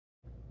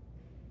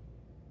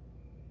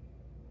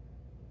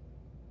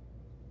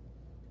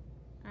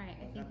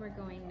think we're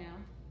going now.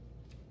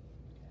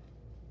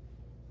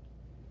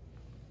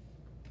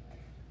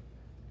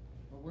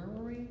 Well, where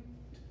were we?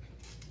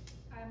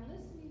 I'm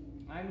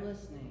listening. I'm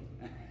listening.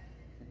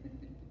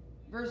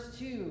 Verse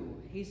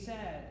 2, he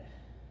said,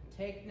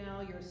 "Take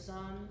now your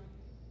son,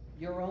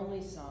 your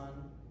only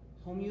son,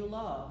 whom you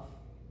love,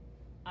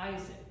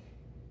 Isaac,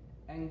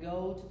 and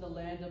go to the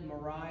land of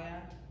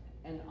Moriah,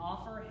 and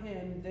offer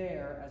him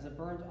there as a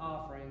burnt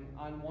offering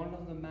on one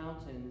of the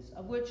mountains,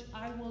 of which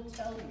I will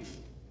tell you."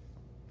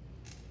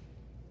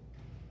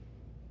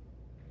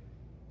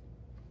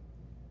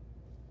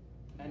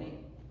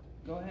 Any?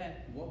 Go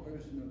ahead. What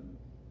version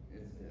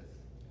is this?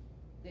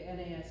 The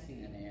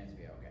NASB.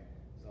 NASB, okay.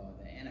 So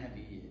the NIV,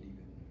 it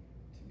even,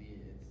 to me,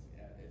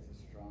 it's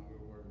a stronger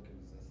word because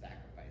it's a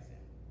sacrifice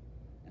in.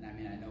 And I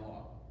mean, I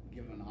know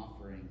giving an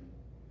offering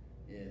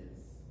it's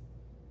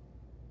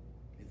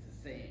the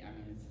same, I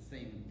mean, it's the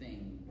same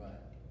thing,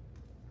 but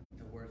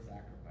the word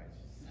sacrifice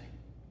is like,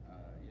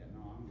 yeah,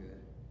 no, I'm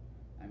good.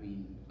 I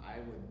mean, I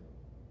would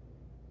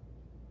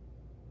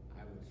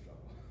struggle.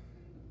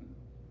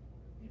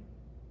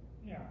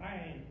 Yeah,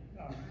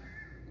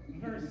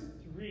 verse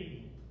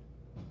 3,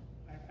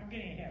 I'm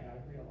getting ahead,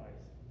 I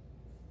realize.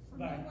 For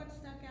me, what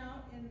stuck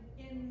out in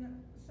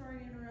sorry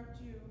to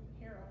interrupt you,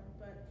 Harold,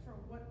 but for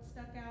what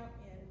stuck out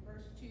in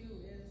verse 2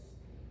 is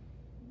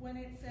when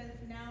it says,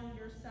 "Now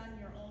your son,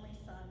 your only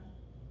son."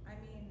 I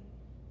mean,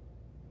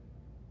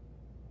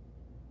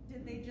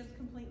 did they just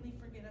completely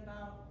forget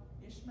about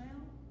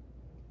Ishmael?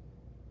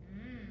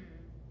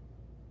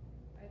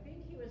 I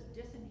think he was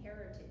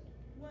disinherited.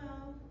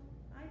 Well,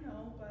 I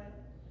know, but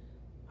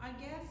I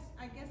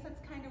guess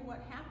that's kind of what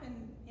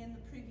happened in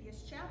the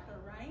previous chapter,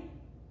 right?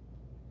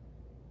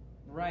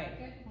 Right.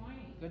 Good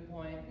point. Good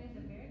point. That is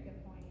a very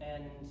good point.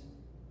 And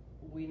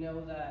we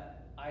know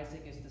that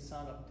Isaac is the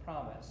son of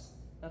promise.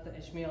 Not that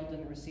Ishmael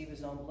didn't receive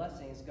his own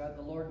blessings. God,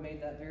 the Lord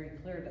made that very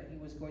clear that he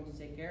was going to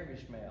take care of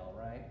Ishmael,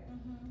 right?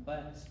 Mm-hmm.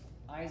 But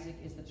Isaac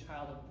is the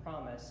child of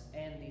promise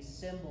and the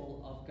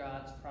symbol of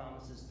God's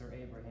promises through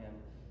Abraham,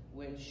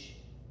 which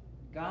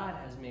God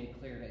has made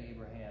clear to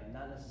Abraham,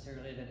 not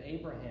necessarily that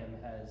Abraham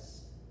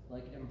has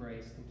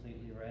embraced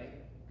completely, right?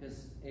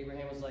 Because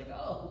Abraham was like,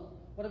 "Oh,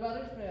 what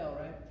about Ishmael,"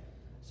 right?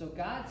 So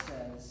God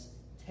says,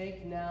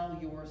 "Take now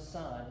your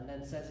son," and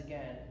then says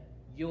again,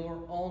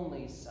 "your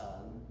only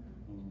son,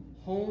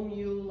 whom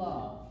you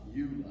love,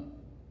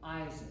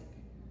 Isaac."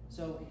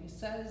 So he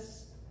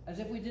says, as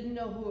if we didn't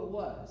know who it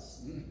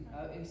was.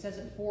 He says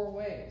it 4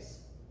 ways,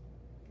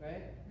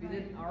 right? If you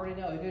didn't already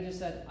know, he could have just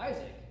said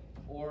Isaac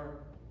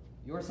or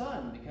your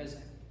son, because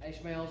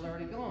Ishmael's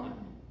already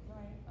gone.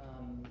 Right.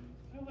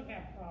 I would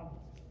have problems.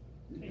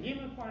 The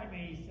human part of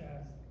me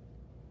says,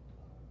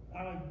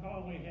 I would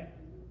probably have,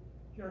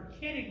 "You're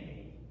kidding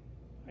me.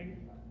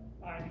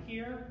 I'm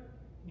here.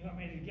 You want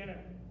me to give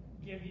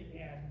you,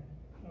 and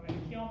you want me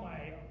to kill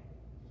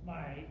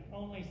my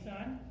only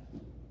son?"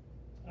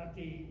 But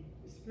the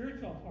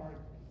spiritual part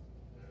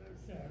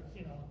says,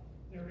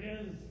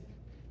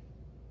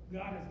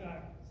 God has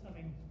got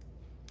something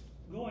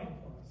going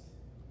for us.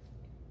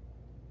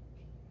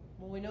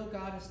 Well, we know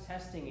God is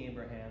testing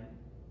Abraham.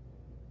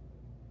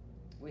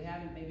 We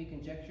haven't maybe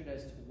conjectured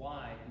as to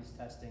why he's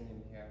testing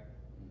him here.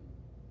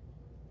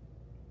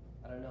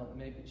 I don't know,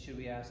 maybe should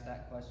we ask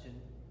that question?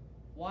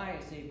 Why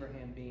is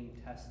Abraham being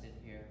tested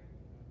here?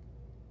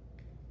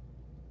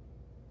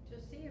 To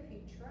see if he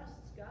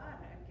trusts God,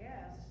 I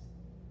guess.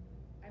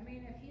 I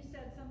mean, if he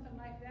said something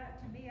like that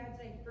to me, I'd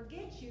say,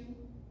 "Forget you."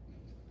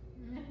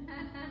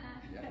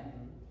 Yeah.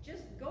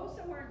 Just go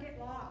somewhere and get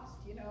lost,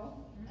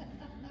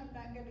 I'm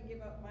not going to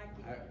give up my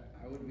kid.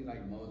 I would be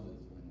like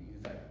Moses when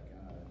he's like,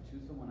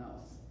 choose someone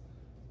else.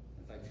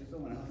 It's like, choose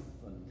someone else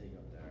and take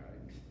up there,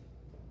 right?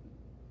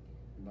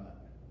 But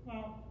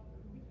Well,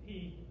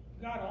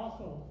 God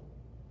also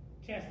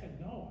tested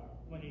Noah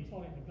when he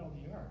told him to build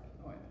the ark.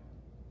 oh yeah.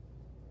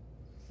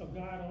 So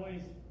God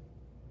always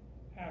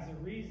has a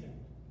reason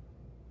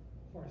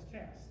for his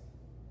test.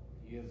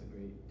 He is a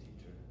great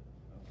teacher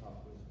of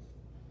pop quizzes.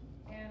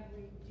 And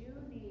we do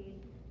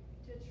need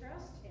to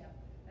trust him.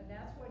 And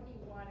that's what he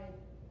wanted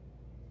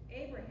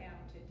Abraham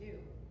to do.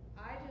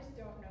 I just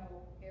don't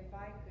know if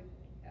I could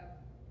have,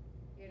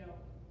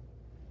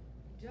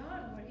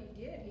 done what he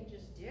did. He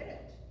just did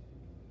it.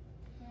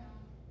 Yeah.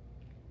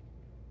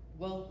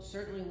 Well,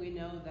 certainly we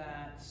know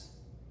that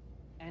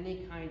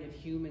any kind of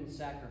human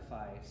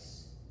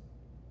sacrifice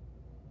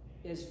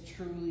is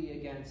truly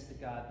against the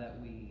God that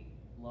we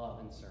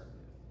love and serve.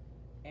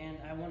 And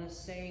I want to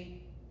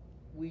say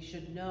we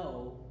should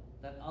know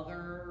that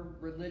other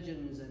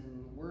religions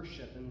and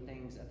worship and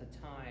things at the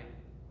time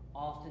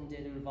often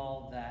did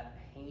involve that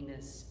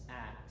heinous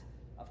act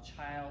of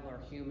child or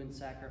human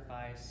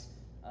sacrifice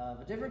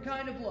of a different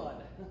kind of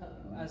blood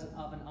as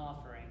of an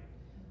offering.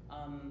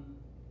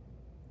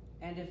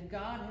 And if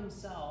God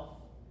himself,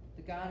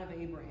 the God of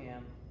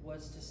Abraham,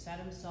 was to set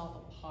himself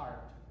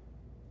apart,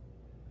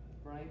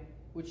 right,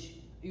 which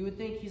you would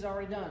think he's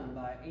already done,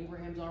 by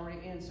Abraham's already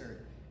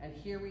answered, and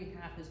here we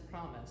have his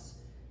promise,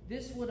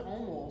 this would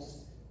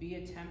almost be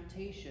a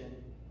temptation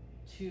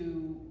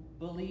to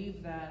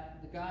believed that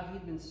the God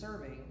he'd been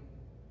serving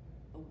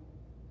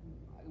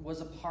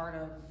was a part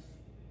of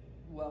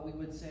what we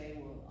would say,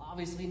 well,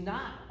 obviously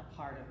not a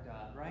part of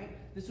God, right?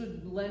 This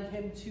would lend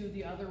him to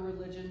the other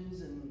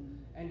religions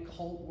and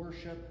cult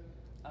worship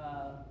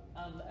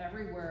of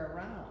everywhere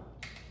around.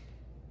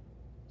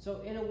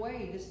 So in a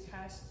way, this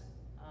test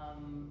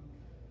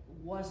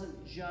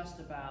wasn't just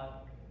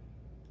about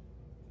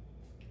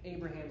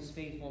Abraham's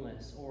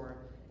faithfulness or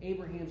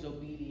Abraham's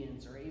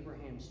obedience or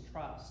Abraham's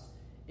trust.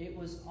 It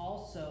was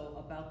also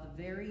about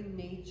the very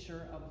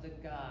nature of the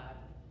God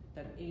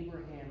that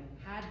Abraham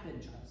had been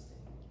trusting.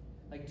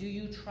 Like, do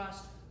you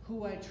trust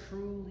who I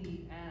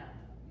truly am?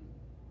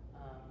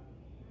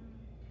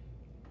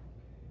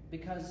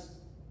 Because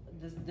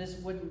this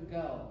wouldn't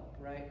go,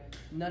 right?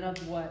 None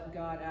of what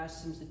God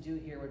asks him to do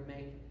here would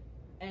make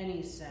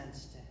any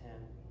sense to him.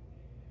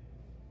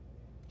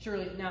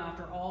 Surely, now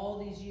after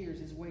all these years,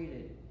 he's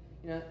waited.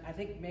 I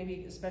think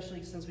maybe,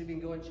 especially since we've been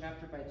going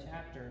chapter by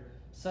chapter,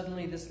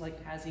 suddenly this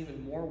has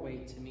even more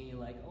weight to me.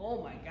 Like,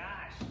 oh my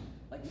gosh,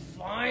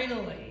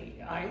 finally,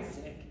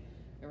 Isaac,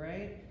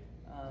 right?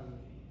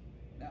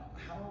 Now,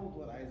 how old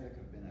would Isaac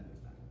have been at this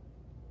time?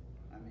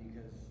 I mean,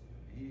 because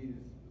he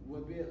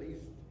would be at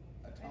least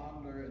a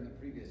toddler in the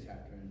previous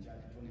chapter, in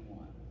chapter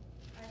 21.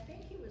 I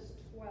think he was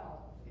 12,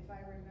 if I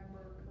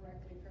remember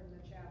correctly from the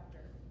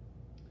chapter.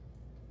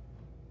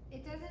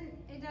 It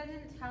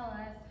doesn't tell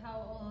us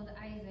how old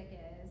Isaac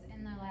is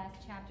in the last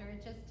chapter.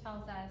 It just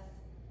tells us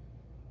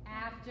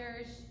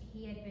after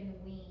he had been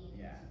weaned.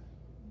 Yeah.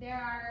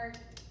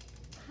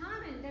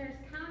 There's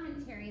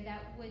commentary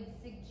that would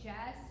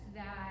suggest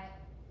that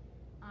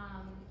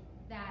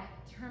that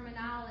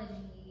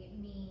terminology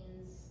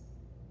means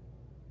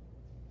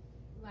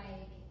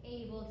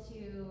able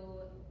to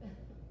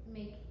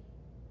make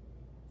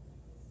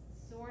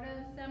sort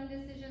of some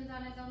decisions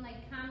on his own.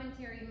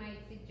 Commentary might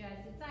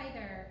suggest it's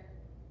either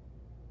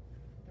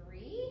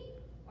 3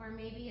 or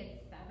maybe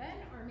it's 7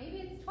 or maybe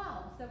it's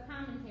 12. So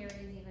commentary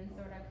is even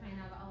sort of kind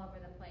of all over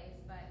the place,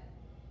 but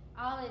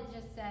all it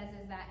just says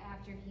is that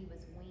after he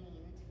was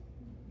weaned.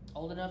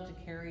 Old enough to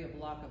carry a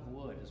block of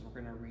wood, as we're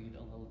going to read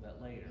a little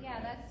bit later. Yeah,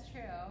 right? that's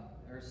true.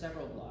 Or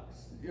several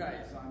blocks.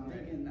 Right, so I'm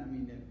thinking, I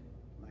mean, if,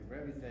 like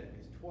Rebbe said, if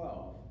he's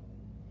 12,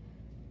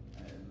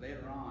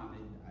 later on,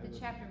 The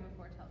chapter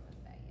before tells us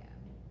that, yeah.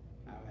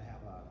 I would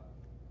have a,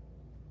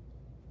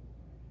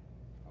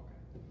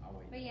 okay, I'll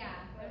wait. But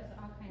yeah, there's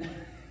all kinds of.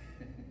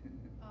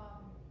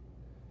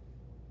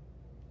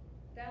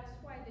 That's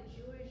why the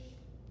Jewish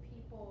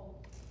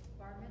people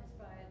bar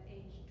mitzvah at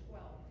age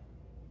 12.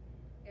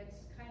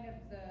 It's kind of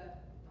the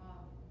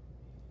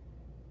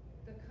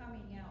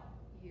coming out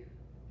year.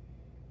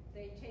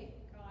 They take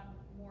on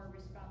more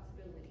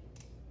responsibility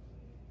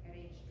at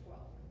age 12.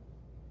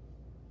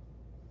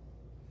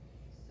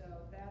 So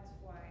that's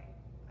why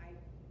I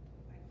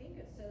think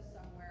it says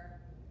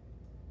somewhere,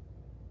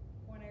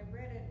 when I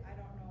read it, I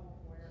don't know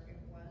where it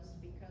was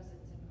because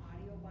it's an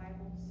audio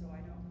Bible, so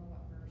I don't know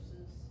what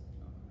verses.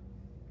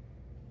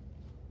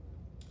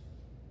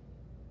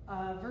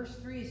 Verse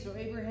 3, so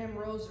Abraham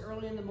rose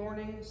early in the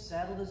morning,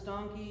 saddled his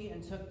donkey,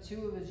 and took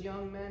 2 of his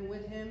young men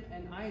with him,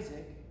 and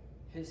Isaac,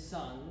 his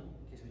son,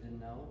 in case we didn't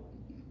know,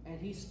 and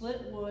he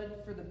split wood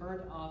for the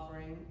burnt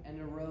offering, and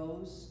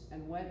arose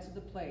and went to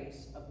the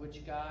place of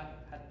which God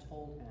had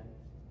told him.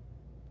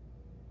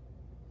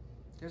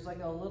 There's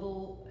a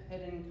little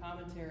hidden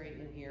commentary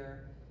in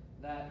here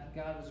that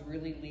God was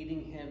really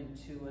leading him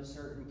to a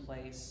certain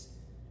place,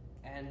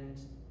 and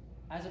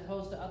as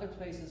opposed to other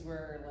places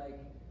where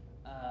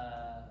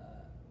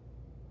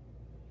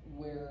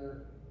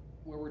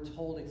where we're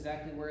told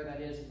exactly where that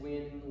is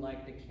when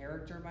the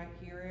character might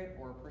hear it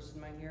or a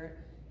person might hear it.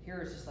 Here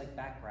it's just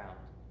background.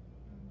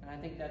 And I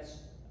think that's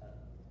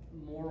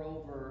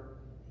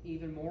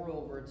even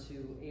moreover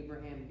to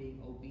Abraham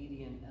being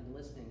obedient and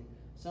listening.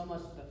 So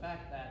much to the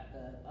fact that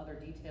the other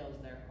details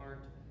there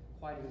aren't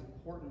quite as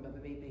important, but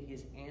maybe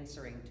his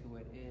answering to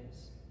it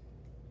is.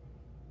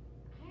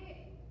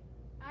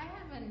 I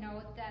have a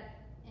note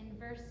that in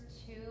verse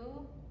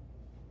 2,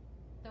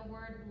 the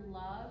word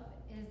love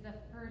is the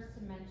first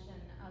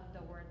mention of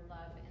the word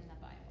love in the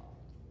Bible.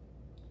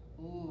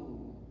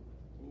 Ooh.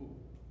 Ooh.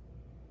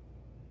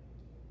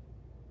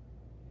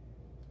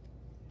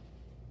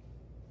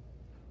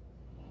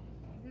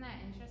 Isn't that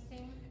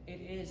interesting?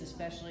 It is,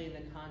 especially in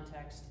the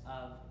context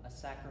of a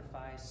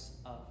sacrifice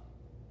of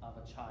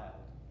a child.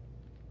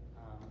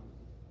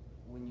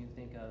 When you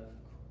think of,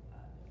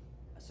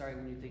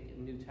 when you think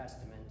New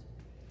Testament,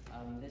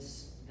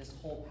 this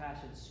whole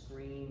passage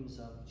screams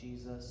of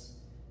Jesus,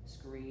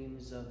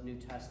 screams of New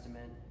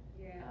Testament.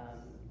 Yes.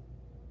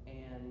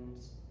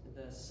 And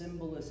the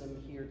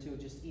symbolism here too,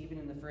 just even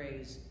in the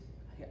phrase,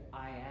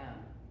 I am.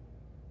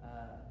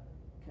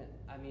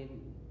 I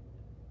mean,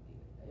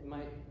 it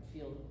might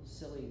feel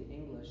silly in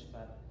English,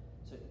 but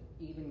so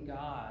even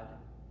God,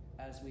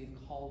 as we've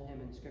called him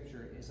in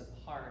Scripture, is a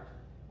part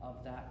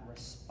of that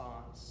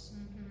response,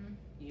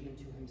 even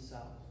to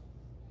himself.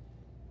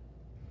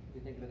 If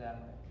you think of it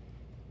that way.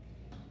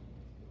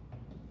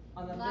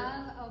 On the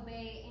Love,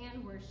 obey,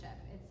 and worship,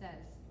 it says.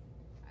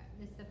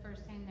 This is the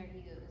first time they're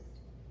used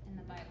in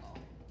the Bible.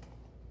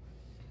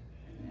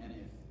 In the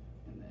NSAV.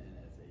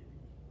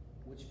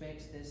 which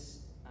makes this,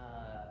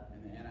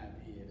 In the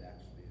NIV, it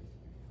actually is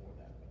before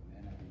that, but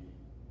in the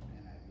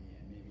NIV,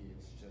 and maybe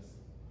it's just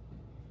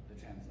the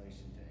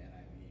translation to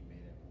NIV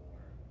made it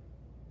more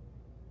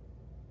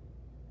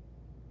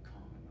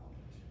common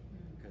knowledge.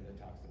 Because it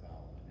talks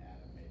about when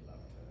Adam made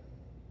love to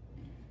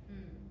Eve.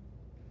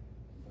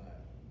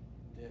 But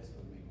this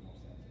would make more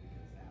sense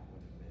because that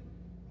would have been.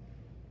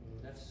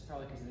 that's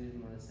probably because they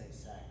didn't want to say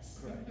sex.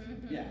 Correct.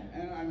 Yeah,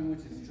 and I mean,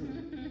 which is true.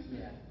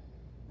 Yeah.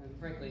 And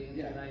frankly, in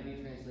Yeah. the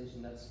NIV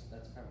translation, that's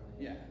probably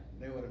it. Yeah,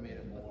 they would have made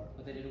it more.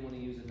 But they didn't want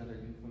to use another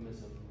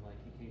euphemism like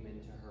he came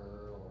into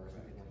her or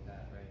something like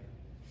that, right?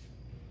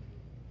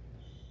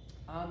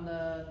 On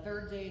the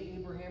third day,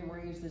 Abraham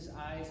raised his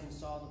eyes and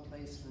saw the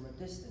place from a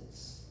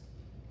distance.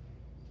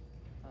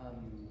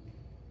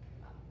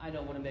 I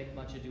don't want to make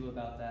much ado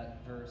about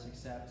that verse,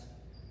 except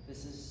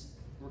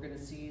we're going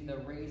to see the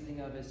raising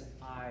of his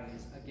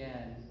eyes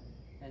again.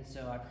 And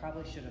so I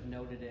probably should have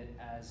noted it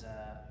as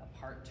a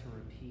part to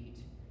repeat,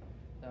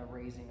 the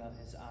raising of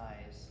his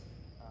eyes.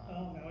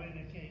 Well, that would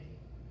indicate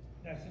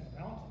that's in the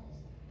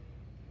mountains.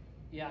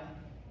 Yeah,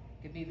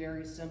 it could be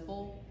very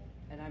simple,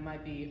 and I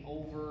might be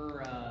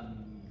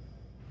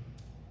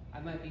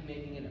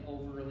making it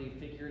overly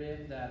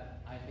figurative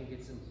that I think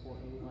it's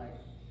important, like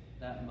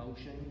that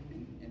motion.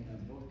 In the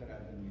book that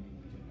I've been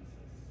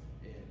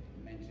reading,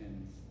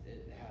 Genesis,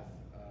 it has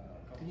a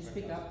couple. Can you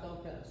speak up though,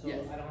 so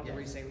Yes, I don't have to yes.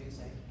 re-say what you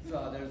say?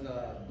 So there's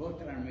a book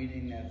that I'm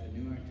reading that's a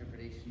newer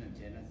interpretation of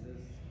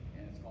Genesis,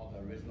 and it's called The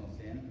Original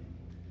Sin,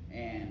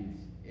 and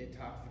it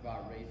talks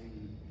about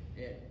raising.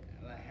 It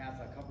has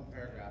a couple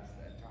paragraphs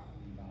that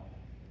talking about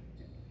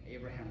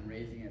Abraham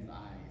raising his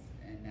eyes,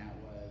 and that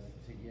was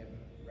to give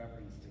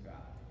reference to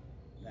God.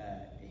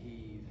 That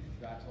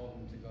God told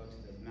him to go to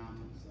this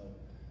mountain. So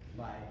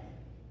by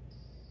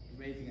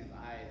raising his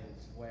eyes,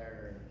 it's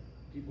where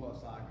people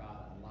saw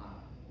God a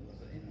lot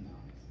was in the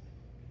mountains.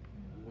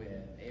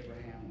 With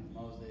Abraham, with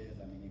Moses,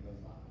 I mean, it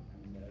goes on. I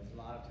mean, there's a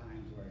lot of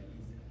times where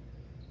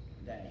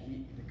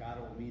God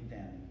will meet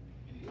them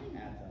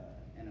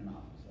in a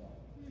mountain. So.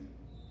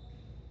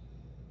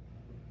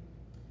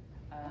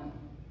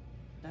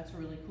 That's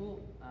really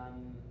cool.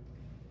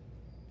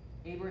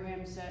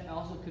 Abraham said,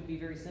 also could be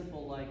very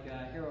simple, like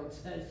Harold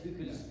says. You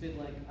could just been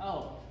like,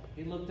 oh,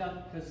 he looked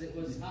up because it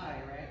was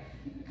high, right?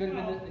 It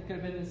could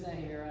have been the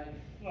same, you're right.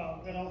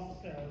 Well, it also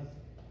says,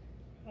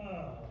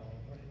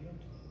 where did you go to?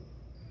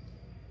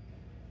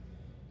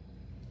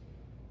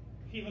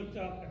 He looked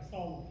up and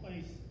saw the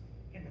place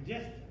in the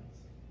distance,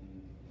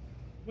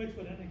 which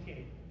would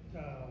indicate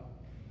that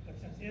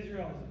since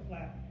Israel is a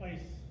flat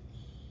place,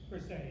 per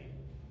se,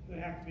 it would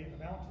have to be in the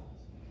mountains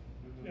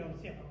to be able to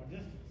see it from a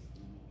distance.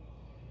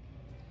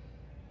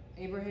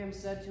 Abraham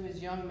said to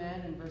his young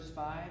men in verse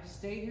 5,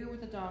 "Stay here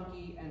with the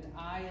donkey, and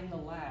I and the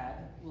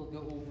lad will go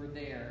over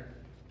there,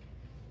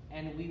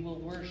 and we will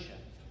worship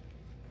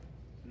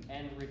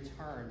and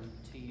return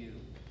to you."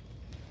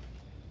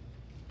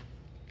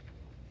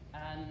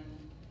 And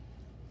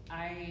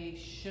I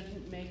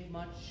shouldn't make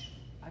much,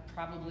 I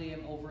probably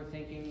am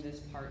overthinking this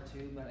part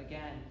too, but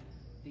again,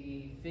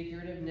 the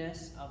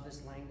figurativeness of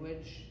this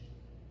language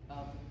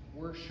of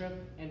worship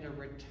and a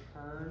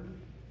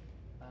return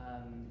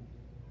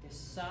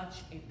is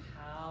such a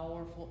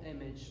powerful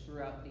image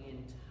throughout the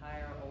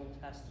entire Old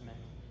Testament.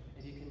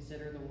 If you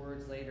consider the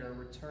words later,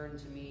 "Return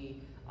to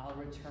me, I'll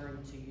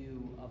return to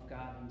you," of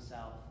God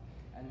himself.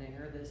 And they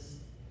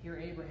here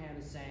Abraham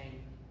is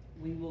saying,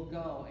 we will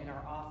go in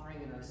our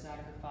offering and our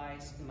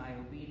sacrifice, in my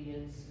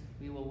obedience,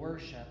 we will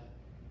worship,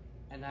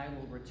 and I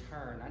will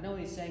return. I know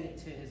he's saying it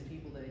to his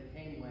people that he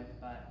came with,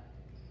 but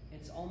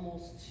it's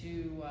almost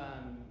too,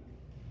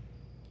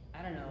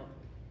 I don't know,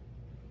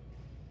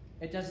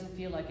 it doesn't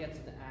feel like it's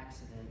an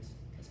accident.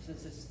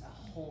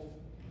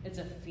 It's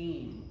a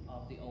theme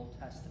of the Old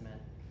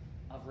Testament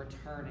of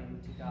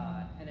returning to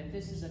God. And if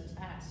this is a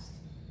test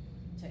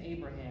to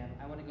Abraham,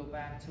 I want to go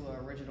back to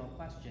our original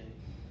question.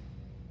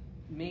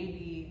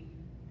 Maybe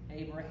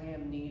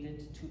Abraham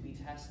needed to be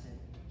tested.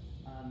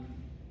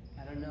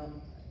 I don't know.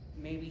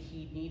 Maybe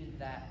he needed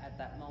that at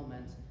that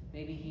moment.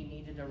 Maybe he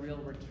needed a real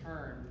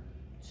return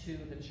to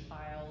the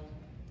child,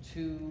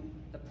 to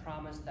the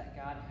promise that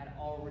God had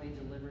already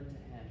delivered to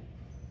him.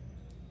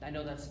 I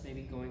know that's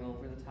maybe going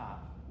over the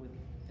top with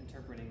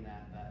interpreting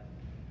that, but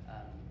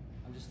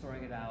I'm just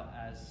throwing it out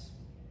as...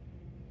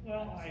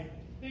 Well, I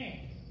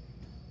think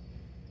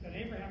that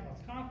Abraham was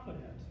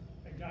confident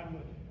that God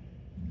would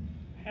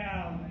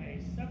have a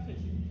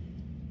substitute,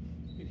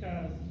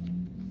 because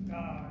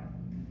God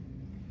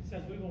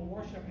says we will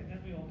worship and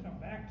then we will come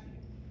back to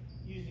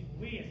you, using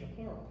we as a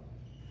plural.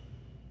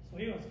 So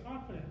he was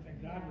confident that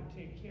God would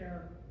take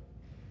care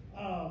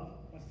of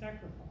a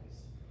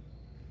sacrifice.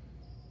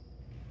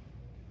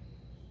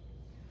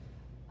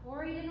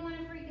 Or he didn't want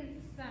to freak his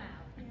son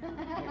out.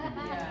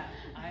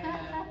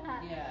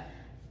 Yeah.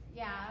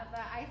 Yeah,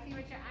 but I see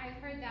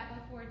I've heard that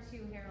before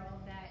too,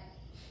 Harold, that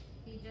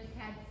he just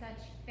had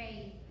such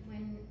faith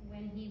when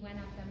he went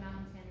up the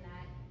mountain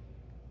that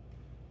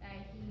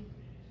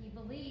he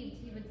believed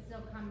he would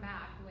still come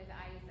back with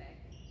Isaac,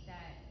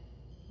 that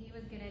he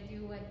was gonna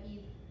do what he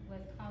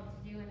was called to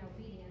do in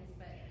obedience,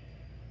 but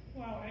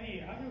Well,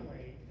 any other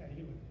way that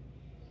he would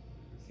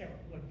say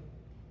would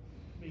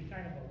be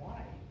kind of a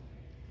lie.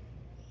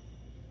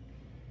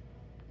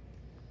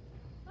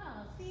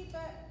 well, See,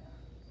 but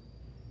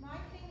my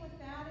thing with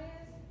that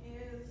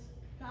is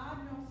God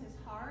knows his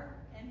heart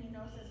and he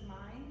knows his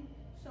mind.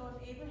 So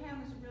if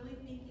Abraham is really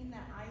thinking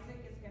that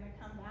Isaac is gonna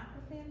come back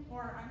with him,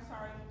 or I'm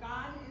sorry,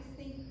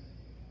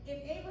 if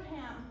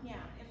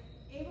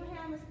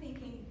Abraham is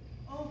thinking,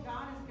 oh,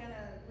 God is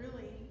gonna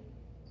really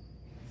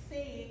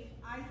save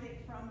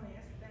Isaac from this,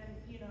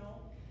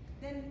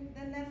 then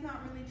that's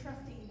not really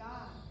trusting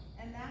God.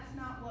 And that's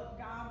not what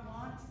God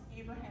wants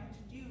Abraham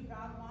to do.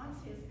 God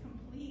wants his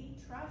complete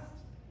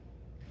trust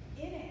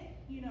in it,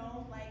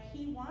 like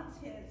he wants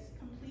his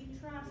complete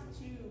trust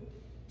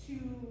to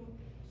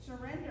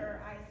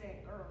surrender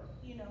Isaac or,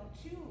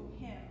 to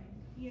him,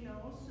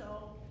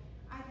 so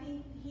I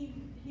think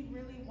he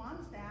really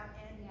wants that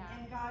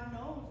and God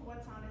knows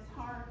what's on his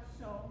heart,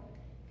 so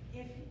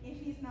if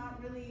he's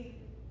not really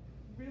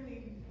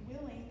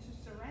willing to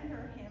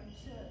surrender him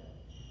to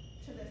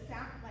the to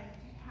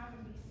have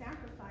him be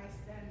sacrificed,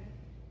 then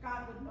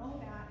God would know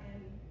that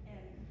and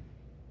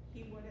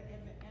he would have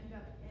ended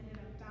up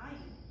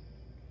dying.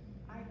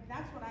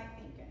 That's what I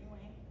think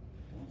anyway.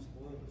 Don't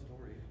spoil the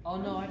story. Oh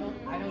no, I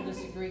don't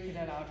disagree,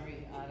 Cadet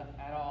Audrey,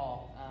 at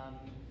all.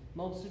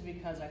 Mostly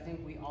because I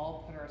think we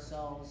all put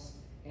ourselves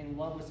in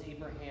what was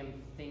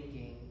Abraham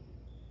thinking.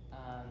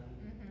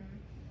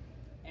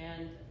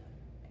 And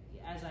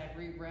as I've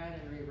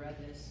reread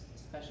this,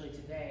 especially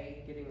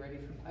today, getting ready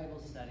for Bible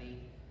study,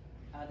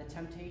 the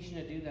temptation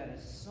to do that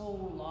is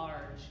so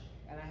large,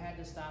 and I had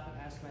to stop and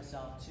ask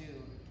myself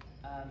too.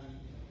 I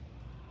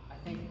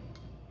think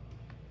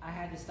I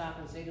had to stop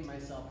and say to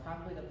myself,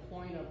 probably the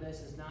point of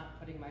this is not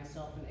putting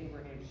myself in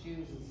Abraham's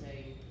shoes and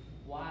saying,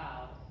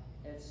 wow,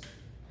 it's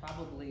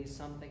probably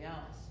something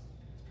else.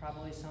 It's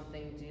probably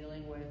something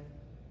dealing with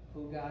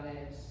who God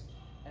is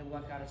and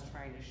what God is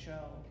trying to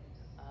show.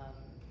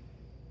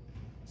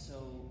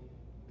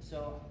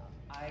 So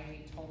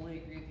I totally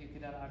agree with you,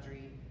 Cadet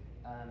Audrey,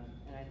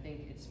 and I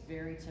think it's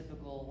very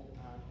typical.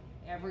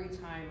 Every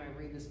time I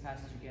read this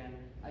passage again,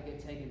 I get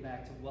taken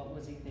back to what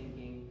was he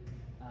thinking.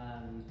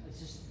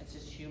 It's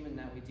just human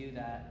that we do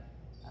that.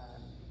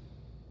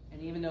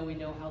 And even though we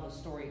know how the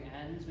story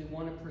ends, we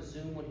want to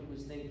presume what he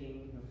was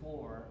thinking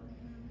before.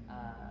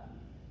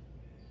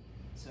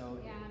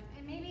 yeah,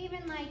 and maybe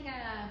even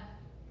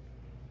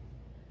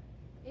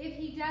if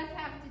he does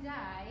have to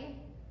die,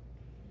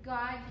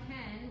 God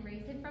can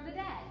raise him from the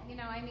dead.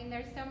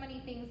 There's so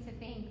many things to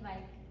think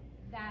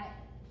that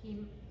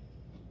his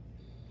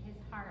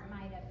heart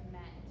might have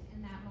meant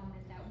in that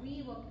moment, that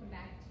we will come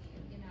back to you.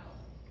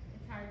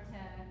 It's hard to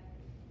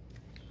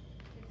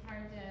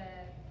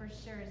for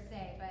sure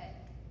say, but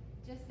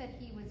just that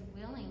he was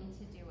willing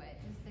to do it,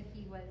 just that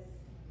he was.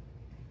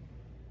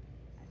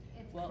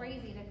 It's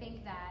crazy to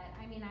think that.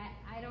 I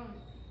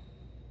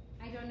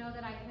don't know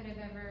that I could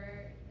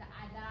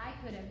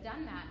have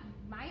done that.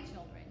 My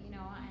children,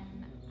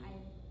 and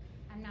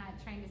I'm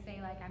not trying to say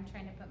I'm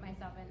trying to put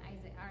myself in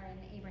Isaac or in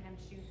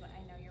Abraham's shoes.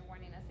 I know you're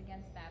warning us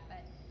against that,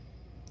 but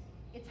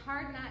it's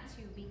hard not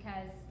to,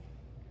 because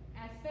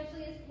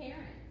especially as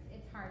parents,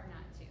 it's hard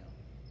not to.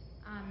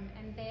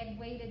 And they had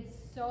waited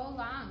so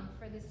long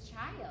for this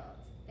child.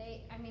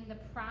 The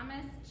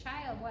promised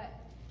child.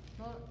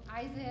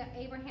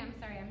 Abraham,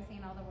 sorry, I'm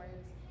saying all the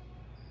words.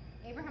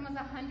 Abraham was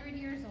 100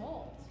 years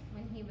old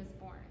when he was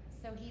born.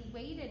 So he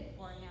waited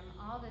for him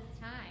all this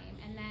time.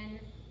 And then,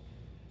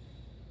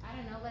 I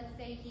don't know, let's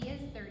say he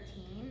is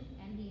 13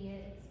 and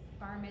it's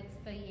bar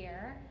mitzvah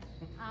year.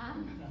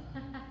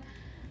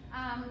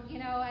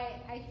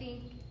 I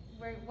think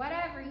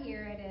whatever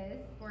year it is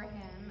for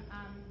him,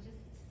 just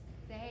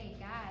say,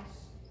 gosh,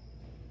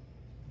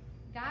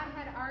 God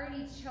had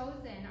already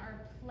chosen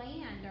or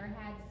planned or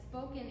had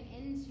spoken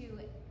into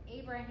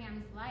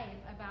Abraham's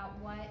life about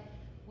what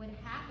would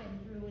happen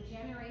through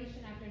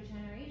generation after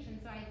generation.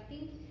 So I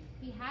think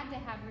he had to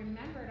have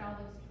remembered all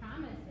those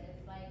promises.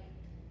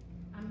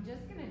 I'm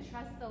just going to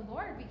trust the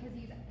Lord because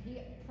he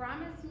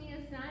promised me a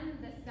son.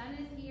 The son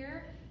is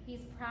here.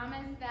 He's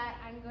promised that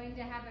I'm going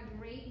to have a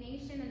great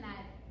nation and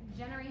that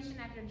generation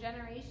after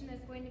generation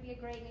is going to be a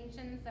great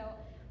nation. So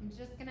I'm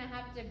just going to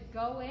have to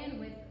go in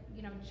with,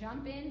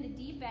 jump in the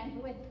deep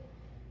end with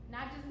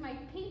not just my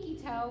pinky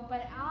toe,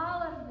 but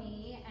all of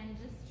me, and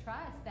just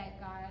trust that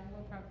God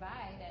will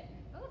provide. And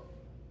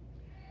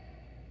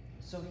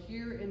So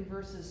here in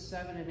verses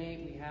 7 and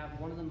 8, we have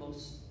one of the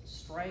most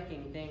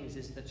striking things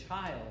is the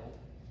child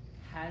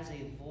has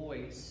a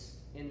voice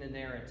in the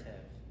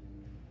narrative.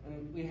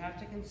 And we have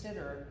to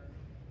consider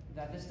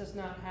that this does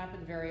not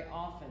happen very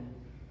often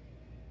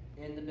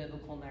in the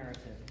biblical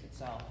narrative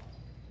itself.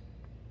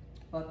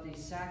 But the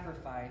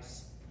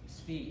sacrifice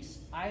speaks.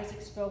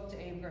 Isaac spoke to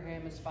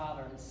Abraham his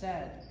father and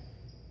said,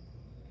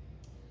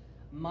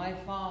 my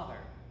father.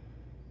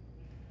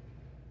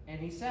 And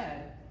he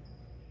said,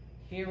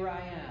 here I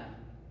am,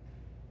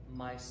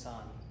 my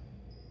son.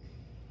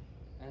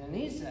 And then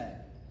he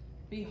said,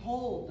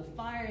 behold, the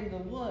fire and the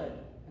wood.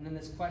 And then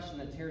this question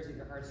that tears at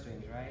your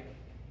heartstrings, right?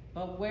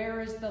 But where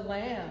is the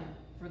lamb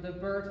for the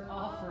burnt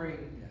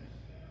offering?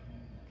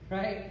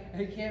 Right?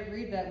 You can't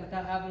read that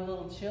without having a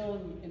little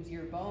chill into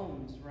your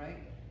bones, right?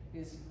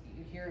 Because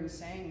you hear him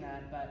saying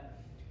that, but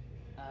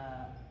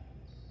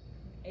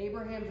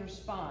Abraham's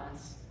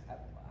response,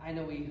 I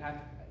know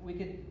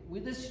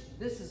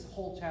this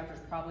whole chapter is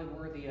probably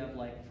worthy of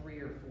like 3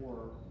 or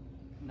 4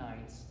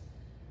 nights.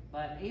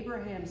 But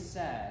Abraham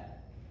said,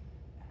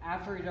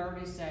 after he'd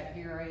already said,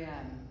 here I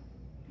am,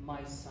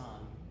 my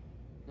son.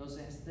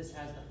 This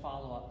has the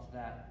follow-up to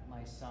that,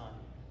 my son.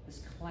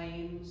 This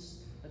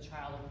claims the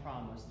child of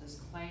promise. This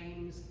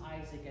claims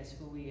Isaac as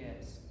who he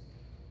is.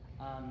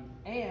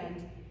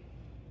 And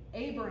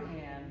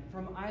Abraham,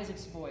 from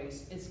Isaac's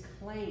voice, is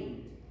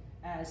claimed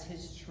as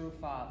his true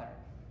father.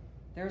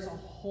 There's a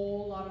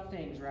whole lot of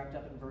things wrapped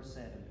up in verse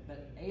 7.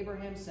 But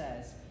Abraham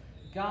says,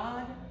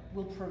 God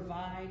will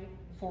provide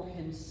for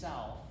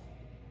himself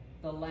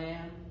the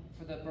lamb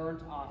for the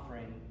burnt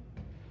offering,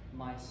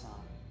 my son.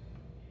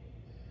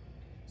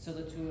 So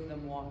the two of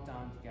them walked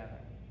on together.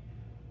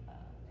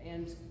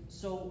 And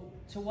so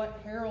to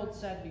what Harold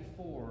said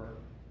before,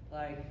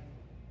 like,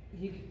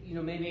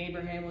 maybe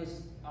Abraham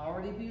was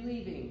already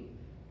believing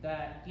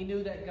that he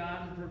knew that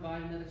God would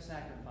provide another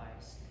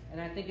sacrifice. And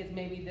I think it's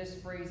maybe this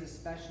phrase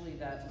especially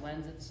that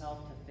lends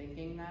itself to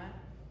thinking that.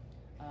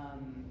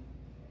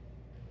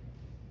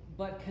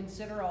 But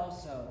consider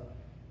also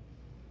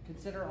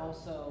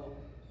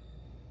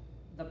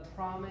the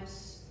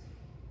promise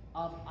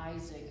of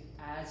Isaac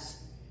as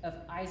the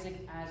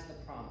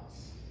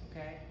promise.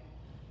 Okay?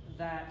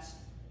 That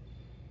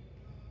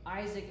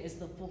Isaac is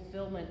the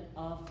fulfillment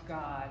of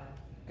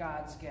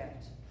God's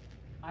gift.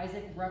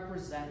 Isaac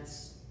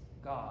represents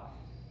God.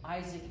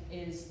 Isaac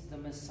is the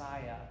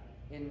Messiah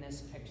in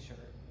this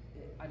picture.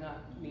 I'm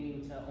not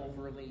meaning to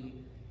overly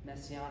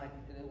messianic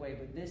in a way,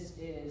 but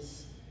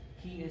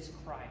he is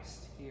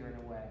Christ here in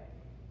a way.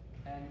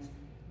 And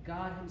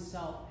God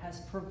himself has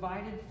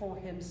provided for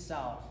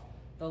himself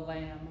the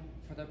lamb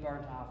for the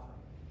burnt offering.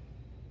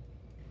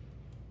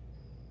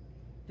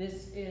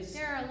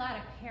 There are a lot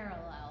of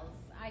parallels.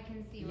 I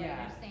can see what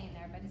you're saying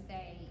there, but to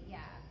say,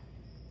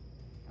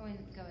 I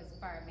wouldn't go as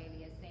far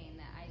maybe as saying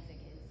that Isaac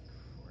is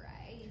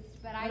Christ,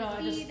 but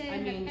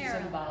the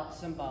parallels.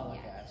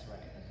 Symbolic, yes. That's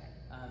right.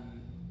 Okay.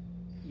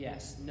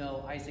 Yes,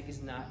 no, Isaac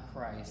is not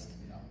Christ,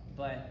 No.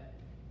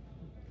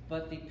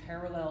 but the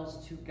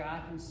parallels to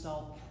God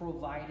himself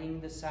providing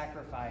the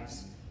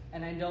sacrifice,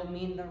 and I don't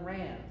mean the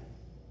ram,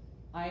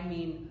 I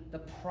mean the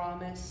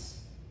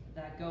promise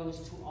that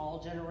goes to all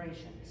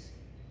generations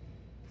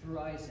through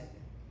Isaac,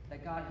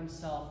 that God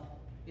himself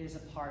is a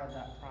part of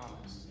that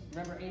promise.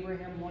 Remember,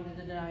 Abraham wanted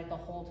to deny it the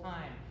whole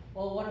time.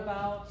 Well, what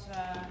about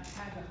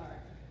Hagar?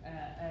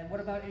 What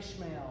about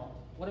Ishmael?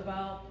 What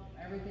about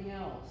everything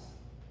else?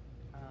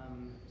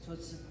 So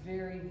it's a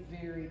very,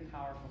 very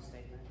powerful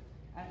statement.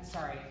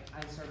 Sorry,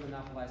 I sort of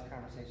monopolized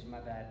conversation, my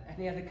bad.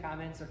 Any other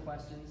comments or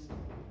questions?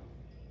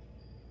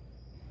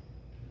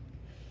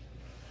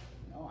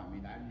 No, I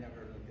mean, I've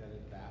never looked at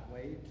it that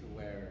way, to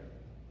where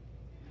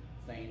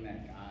saying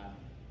that God,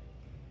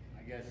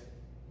 I guess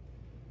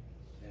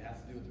it has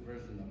to do with the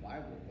verse in the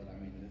Bible, but I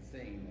mean, it's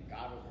saying that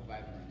God will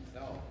provide for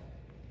himself.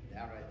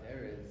 That right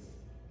there is,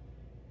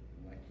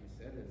 like you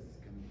said, is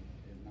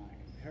not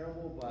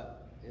comparable, but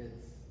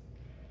it's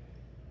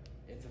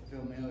a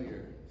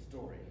familiar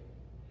story,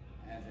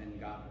 as in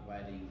God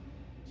providing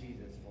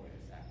Jesus for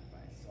his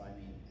sacrifice. So I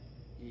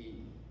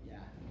mean,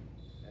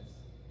 that's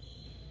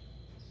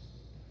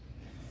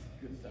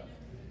good stuff.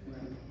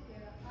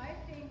 Yeah, I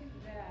think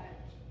that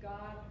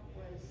God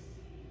was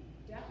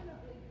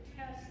definitely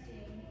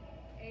testing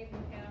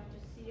Abraham to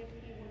see if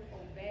he would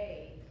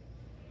obey,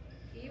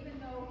 even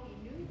though he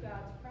knew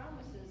God's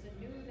promises and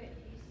knew that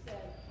he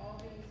said all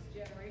these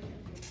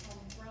generations would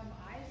come from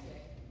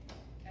Isaac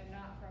and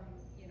not from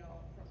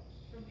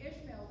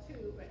Ishmael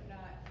too, but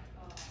not,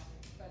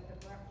 but the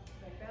best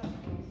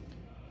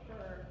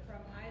was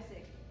from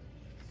Isaac.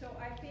 So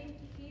I think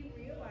he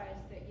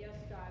realized that yes,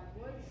 God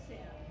would send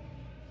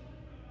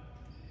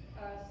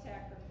a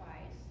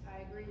sacrifice. I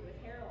agree with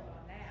Harold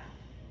on that.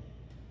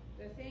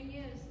 The thing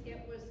is,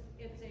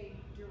 it's a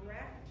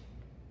direct,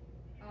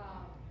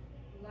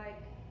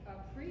 like a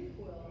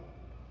prequel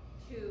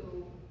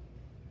to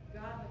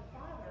God the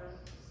Father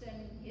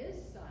sending his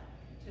son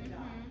to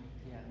die.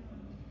 Yeah.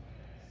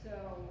 So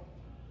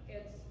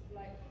it's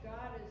like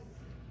God is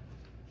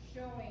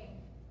showing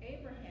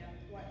Abraham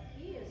what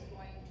he is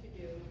going to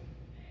do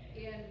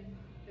in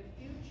the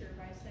future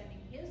by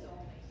sending his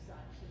only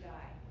son to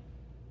die.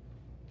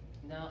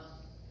 Now,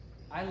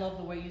 I love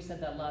the way you said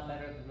that a lot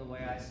better than the way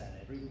I said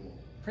it.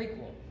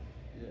 Prequel.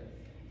 Yeah.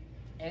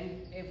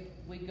 And if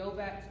we go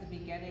back to the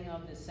beginning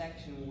of this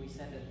section when we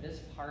said that this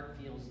part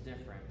feels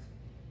different,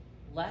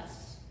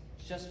 let's,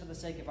 just for the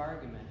sake of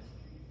argument,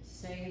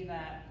 say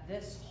that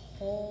this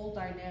whole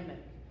dynamic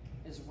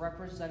is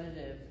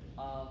representative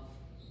of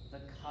the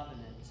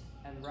covenant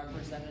and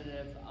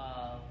representative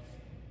of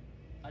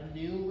a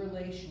new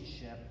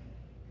relationship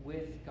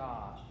with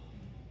God,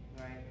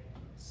 right?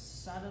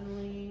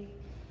 Suddenly,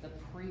 the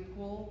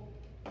prequel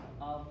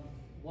of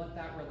what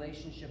that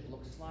relationship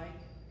looks like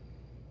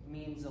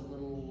means a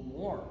little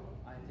more,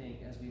 I think,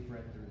 as we've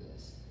read through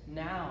this.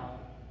 Now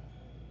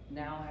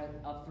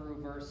up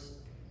through verse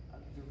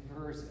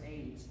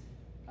 8,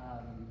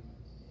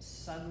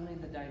 suddenly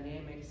the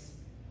dynamics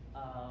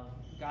of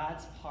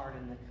God's part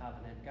in the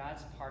covenant,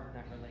 God's part in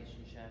that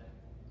relationship,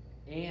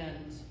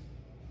 and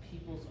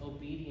people's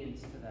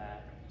obedience to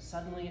that,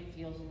 suddenly it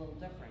feels a little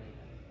different even.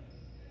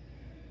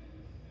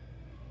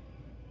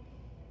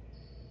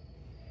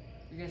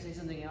 You're going to say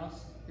something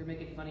else? You're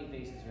making funny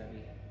faces,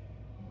 Rebby.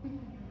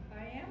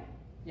 I am?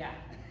 Yeah.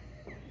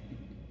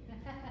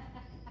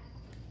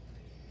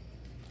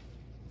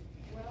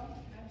 Well,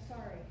 I'm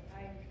sorry,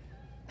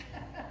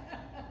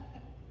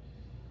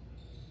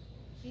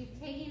 She's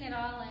taking it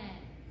all in.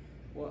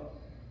 Well,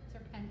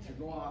 It's repentance. to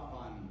go off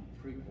on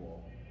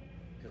prequel,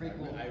 'cause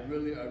Prequel. I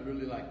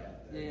really like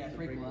that. Yeah, The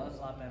prequel. That's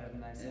a lot better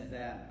than I Is said.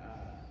 that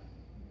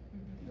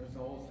there's a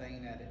whole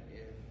saying that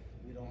if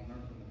we don't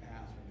learn from the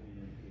past, we're going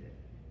to repeat it.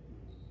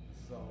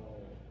 So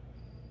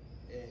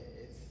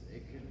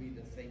it could be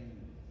the same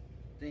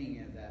thing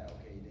as that.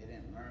 Okay, they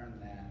didn't learn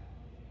that.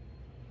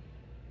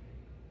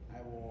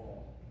 I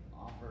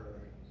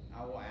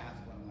will ask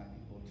one of my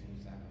people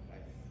to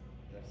sacrifice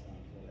their son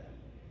for them.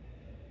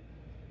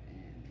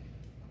 And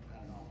I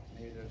don't know,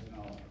 maybe there's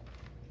no.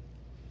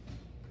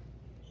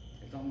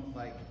 It's almost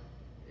like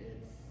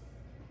it's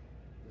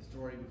the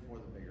story before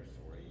the bigger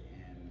story,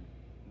 and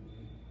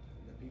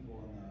the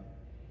people of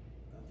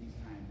these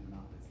times are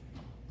not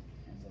listening.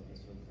 And so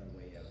this was a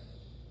way of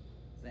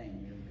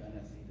saying you're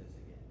gonna see this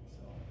again.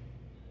 So,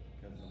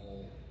 because the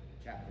whole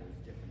chapter is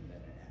different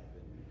than it had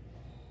been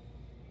before.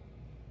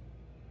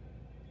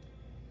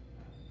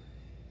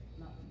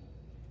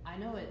 I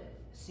know it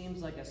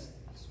seems like a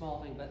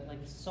small thing, but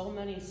like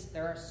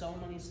there are so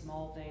many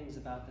small things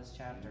about this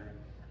chapter.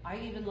 I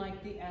even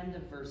like the end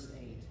of verse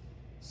 8.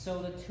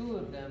 So the two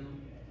of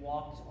them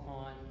walked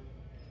on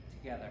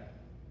together.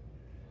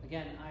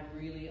 Again, I'm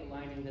really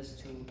aligning this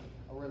to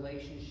a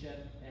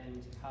relationship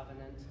and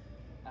covenant.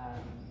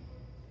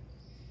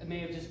 It may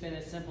have just been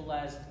as simple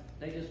as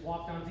they just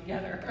walked on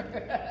together.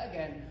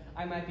 Again,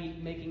 I might be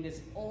making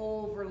this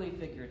overly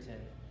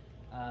figurative.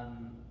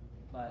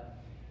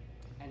 But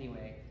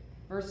anyway,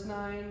 verse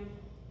 9,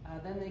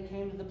 then they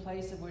came to the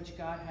place of which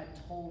God had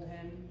told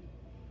him.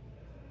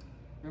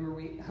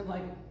 Remember,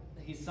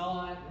 he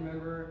saw it,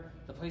 remember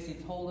the place he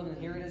told him, and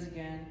here it is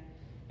again.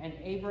 And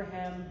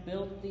Abraham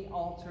built the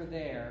altar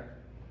there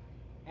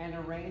and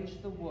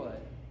arranged the wood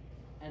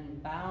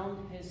and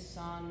bound his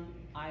son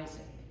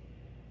Isaac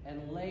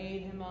and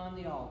laid him on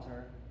the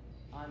altar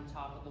on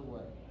top of the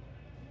wood.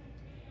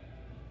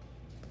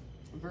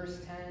 Verse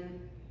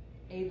 10,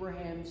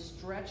 Abraham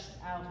stretched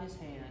out his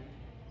hand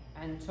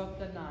and took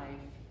the knife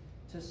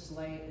to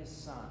slay his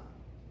son.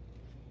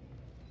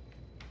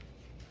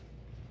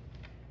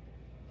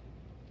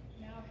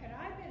 Now, had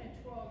I been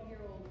a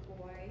 12-year-old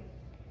boy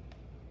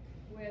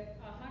with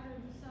a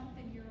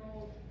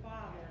 100-something-year-old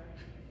father,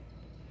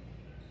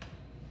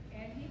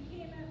 and he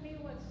came at me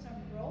with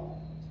some rope,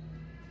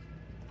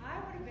 I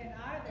would have been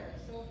out of there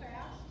so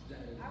fast.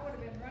 I would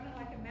have been running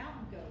like a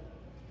mountain goat.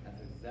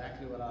 That's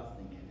exactly what I was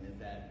thinking, is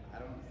that I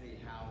don't see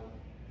how,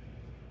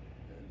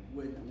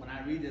 when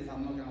I read this,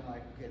 I'm looking, I'm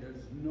like, okay,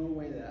 there's no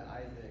way that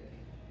Isaac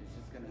is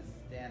just going to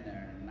stand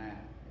there and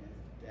laugh his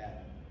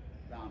dad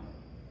bound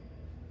him.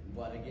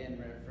 But again,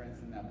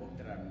 reference in that book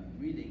that I'm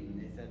reading,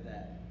 they said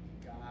that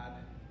God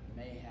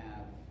may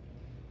have,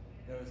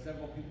 there were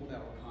several people that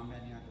were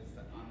commenting on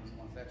this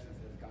one section,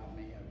 says God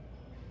may have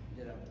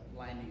did a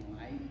blinding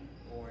light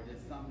or did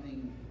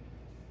something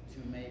to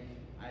make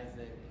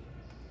Isaac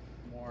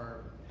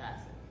more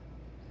passive,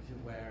 to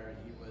where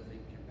he was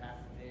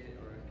incapacitated,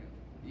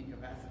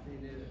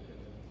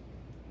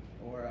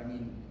 or I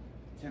mean,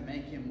 to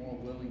make him more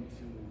willing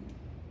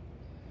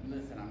to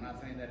listen. I'm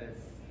not saying that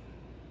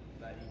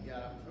he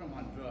got put him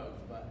on drugs,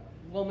 but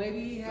Well, maybe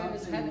he had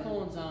his something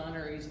headphones on,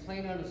 or he's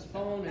playing on his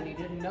phone and he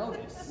didn't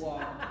notice. Well,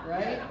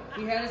 Right?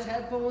 He had his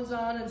headphones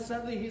on and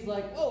suddenly he's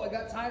like, oh, I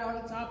got tied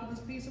on the top of this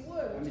piece of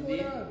wood. I What's mean,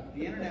 going on?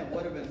 the internet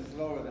would have been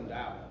slower than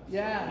dial.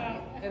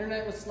 Yeah,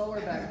 internet was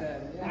slower back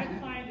then. I Yeah.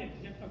 find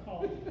it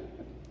difficult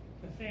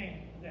to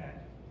think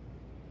that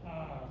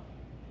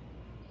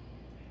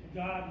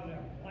God would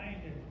have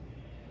blinded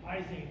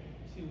Isaac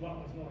to what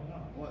was going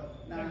on.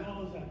 What? That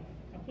goes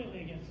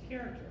completely against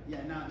character.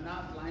 Yeah,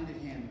 not blinded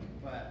him,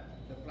 but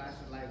the flash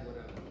of light would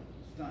have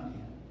stunned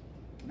him.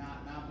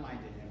 Not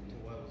blinded him to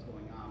what was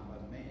going on,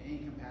 but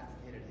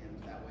incapacitated him.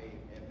 That way,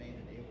 it made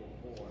it able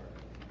for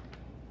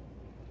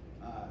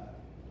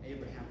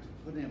Abraham to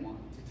put him on,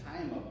 to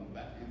tie him up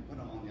and put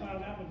him on the Well,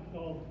 altar. that would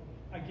go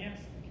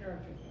against the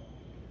character thing.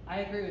 I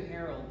agree with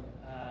Harold,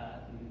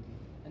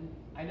 and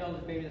I know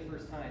that maybe the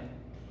first time,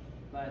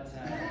 But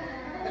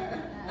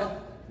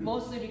well,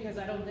 mostly because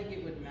I don't think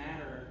it would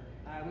matter.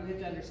 We have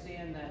to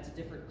understand that it's a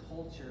different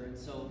culture, and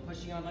so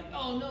pushing on like,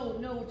 oh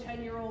no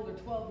 10-year-old or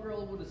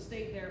 12-year-old would have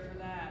stayed there for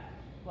that.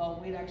 Well,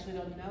 we actually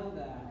don't know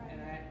that,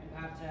 and I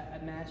have to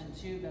imagine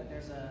too that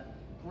there's a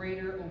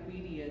greater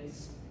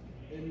obedience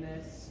in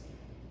this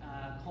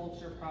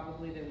culture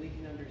probably that we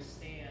can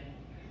understand,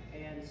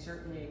 and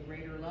certainly a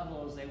greater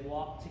level as they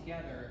walk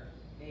together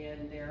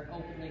and they're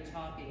openly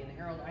talking. And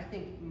Harold, I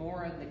think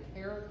more in the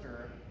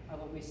character of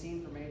what we've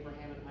seen from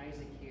Abraham and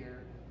Isaac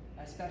here,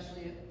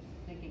 especially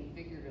thinking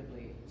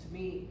figuratively. To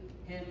me,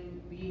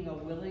 him being a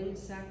willing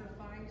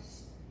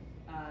sacrifice,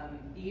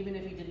 even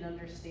if he didn't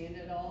understand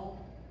it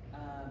all,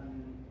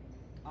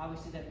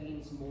 obviously that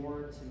means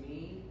more to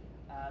me.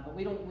 But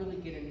we don't really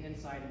get an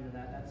insight into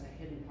that. That's a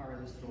hidden part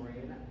of the story.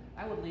 And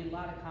I would leave a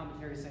lot of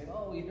commentaries saying,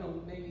 oh,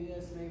 maybe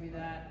this, maybe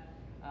that.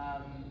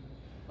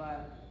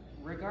 But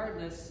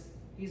regardless,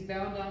 he's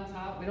bound on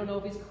top. We don't know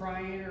if he's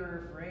crying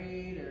or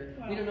afraid, or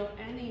we don't know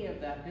any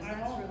of that, because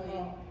that's really...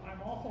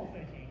 I'm also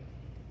thinking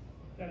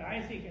that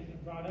Isaac has been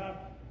brought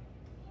up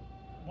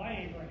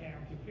by Abraham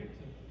to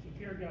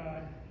fear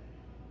God,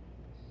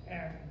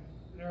 and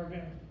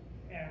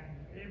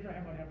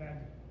Abraham would have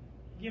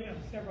given him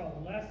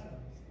several lessons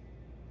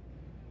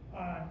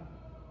on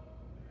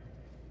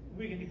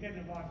we can depend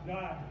upon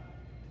God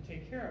to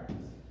take care of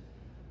us.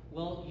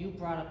 Well, you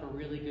brought up a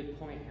really good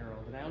point,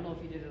 Harold, and I don't know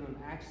if you did it on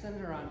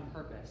accident or on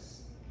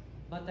purpose,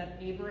 but that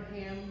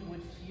Abraham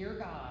would fear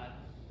God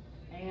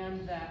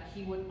and that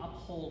he would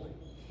uphold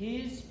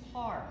his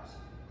part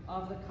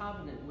of the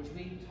covenant, which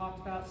we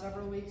talked about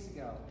several weeks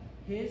ago,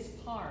 his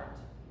part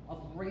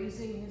of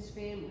raising his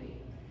family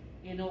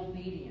in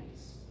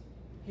obedience,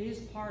 his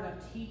part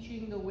of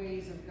teaching the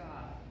ways of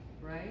God,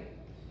 right?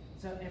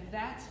 So if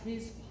that's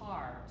his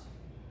part,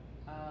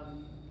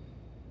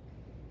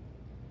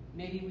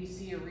 maybe we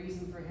see a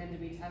reason for him to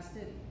be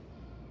tested.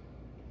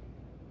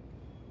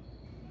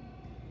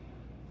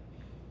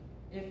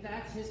 If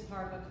that's his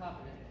part of the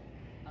covenant,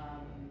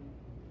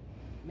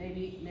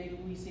 maybe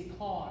we see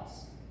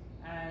cause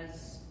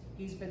as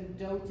he's been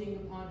doting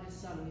upon his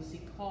son. We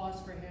see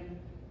cause for him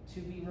to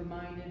be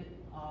reminded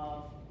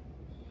of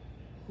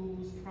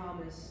whose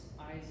promise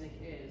Isaac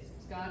is.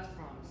 It's God's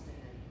promise to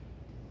him,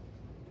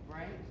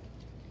 right?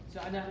 So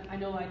I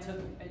know I took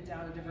it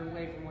down a different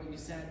way from what you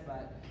said,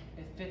 but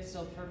it fits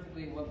so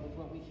perfectly with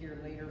what we hear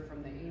later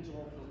from the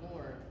angel of the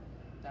Lord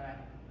that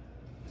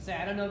I say,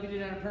 I don't know if you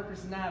did it on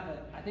purpose or not,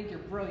 but I think you're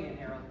brilliant,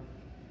 Harold.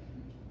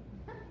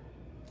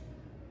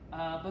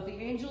 But the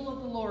angel of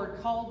the Lord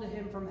called to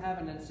him from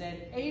heaven and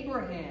said,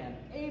 Abraham,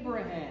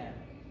 Abraham.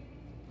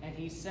 And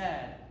he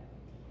said,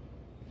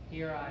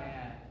 here I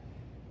am.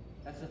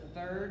 That's the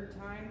third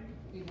time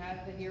we've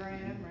had the here I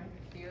am, right?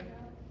 Here.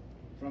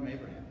 From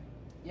Abraham.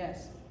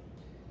 Yes.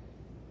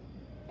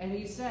 And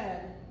he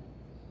said,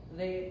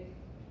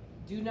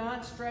 do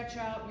not stretch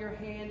out your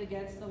hand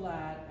against the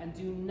lad and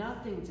do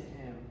nothing to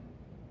him.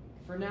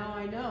 For now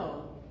I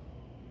know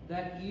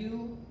that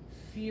you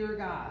fear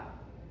God,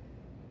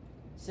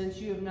 since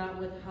you have not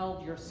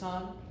withheld your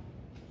son,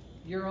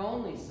 your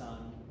only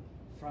son,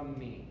 from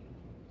me.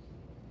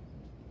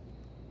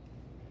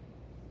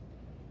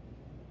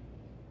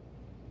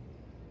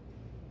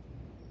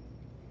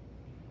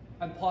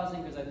 I'm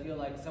pausing because I feel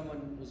like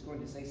someone was going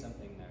to say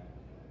something there,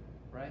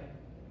 right?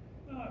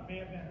 Well, it may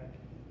have been a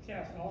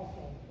test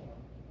also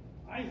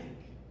for Isaac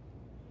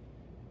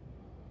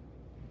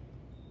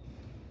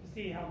to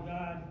see how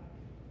God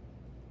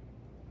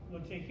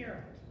would take care of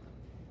it.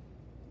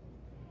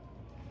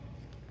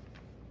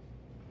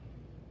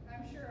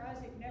 I'm sure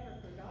Isaac never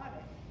forgot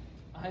it.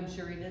 I'm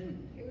sure he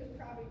didn't. He was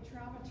probably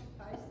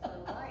traumatized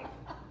for life.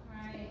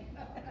 Right.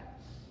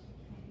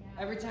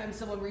 Every time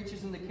someone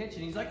reaches in the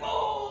kitchen, he's like,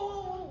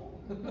 oh!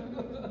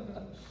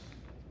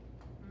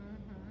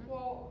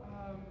 Well,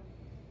 I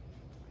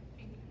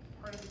think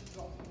part of it is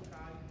also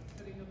God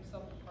setting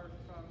himself apart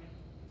from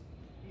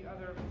the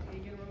other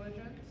pagan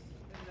religions,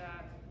 in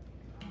that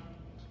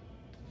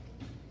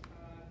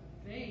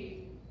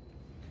they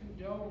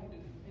condoned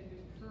and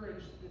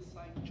encouraged this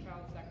like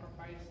child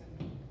sacrifice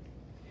and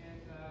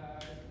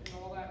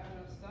all that kind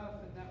of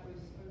stuff, and that was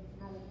a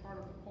normal part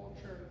of the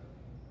culture.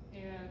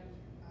 And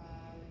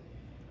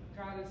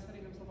God is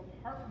setting himself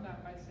apart from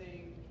that by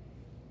saying,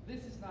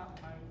 this is not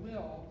my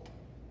will.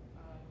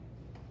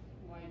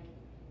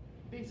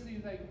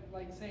 Basically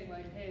like saying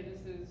like, hey,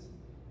 this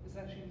is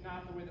actually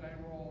not the way that I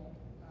roll.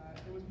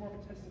 It was more of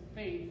a test of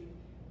faith,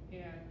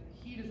 and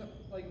he doesn't,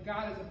 like,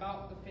 God is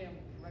about the family,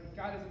 right?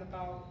 God isn't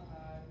about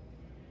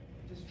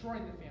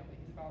destroying the family.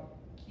 He's about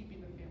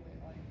keeping the family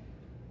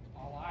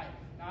alive,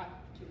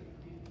 not killing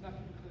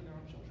their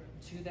own children.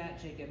 To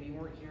that, Jacob, you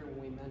weren't here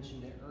when we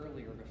mentioned it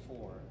earlier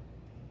before,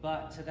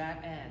 but to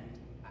that end,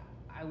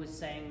 I was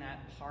saying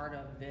that part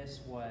of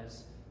this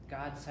was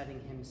God setting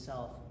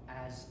himself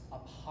as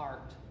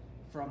apart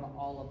from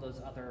all of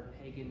those other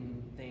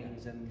pagan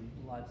things and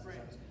bloods and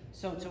stuff.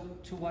 So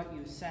to what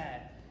you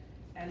said,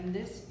 and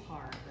this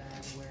part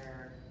then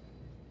where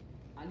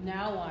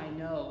now I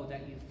know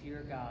that you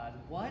fear God.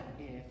 What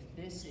if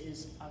this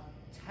is a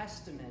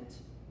testament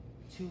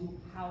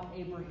to how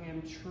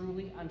Abraham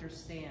truly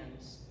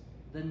understands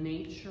the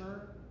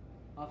nature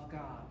of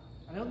God?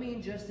 I don't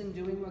mean just in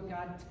doing what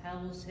God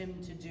tells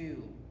him to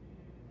do.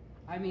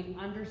 I mean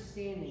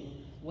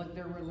understanding what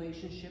their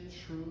relationship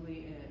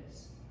truly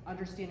is.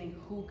 Understanding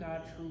who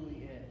God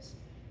truly is.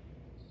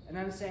 And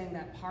I'm saying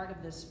that part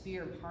of this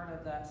fear, part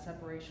of that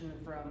separation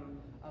from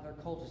other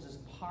cultures is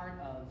part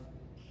of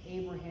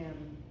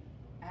Abraham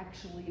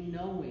actually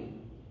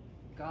knowing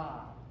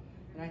God.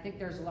 And I think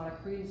there's a lot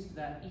of credence to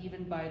that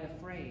even by the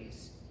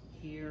phrase,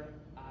 "Here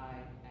I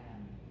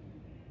am."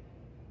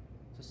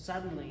 So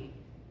suddenly,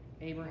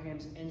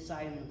 Abraham's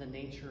insight into the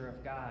nature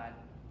of God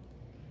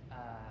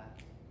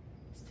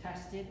is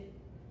tested.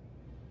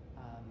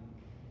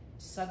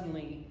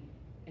 Suddenly,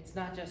 it's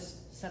not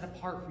just set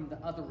apart from the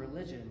other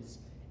religions.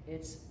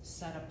 It's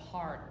set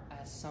apart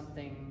as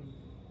something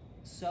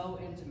so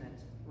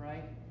intimate,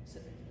 right?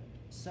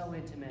 So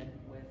intimate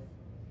with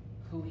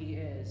who he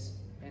is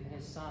and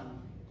his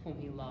son,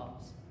 whom he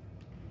loves.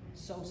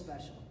 So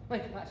special. My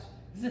gosh,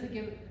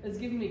 it's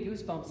giving me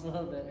goosebumps a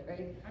little bit,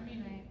 right? I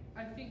mean,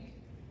 I think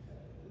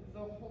this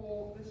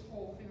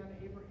whole thing on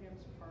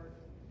Abraham's part,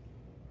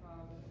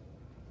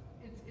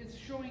 it's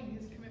showing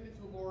his commitment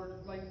to the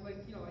Lord, like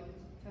it's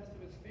a test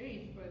of his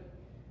faith. But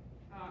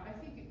I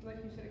think, like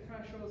you said, it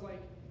kind of shows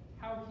like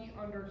how he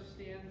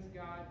understands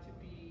God to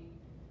be,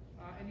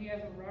 and he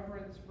has a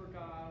reverence for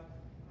God.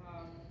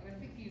 And I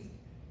think he's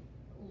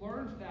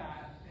learned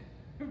that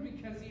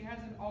because he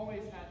hasn't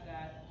always had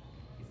that.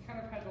 He's kind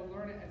of had to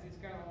learn it as he's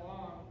gone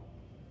along.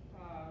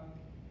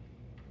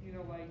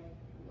 Like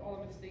all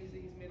the mistakes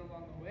that he's made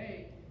along the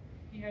way,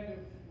 he had to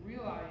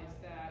realize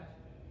that,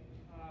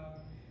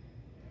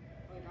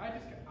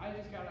 I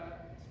just gotta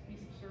be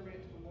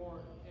subservient to the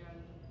Lord,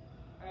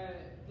 and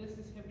this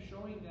is him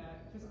showing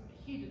that, because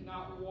he did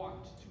not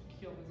want to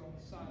kill his own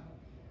son.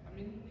 I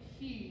mean,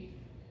 he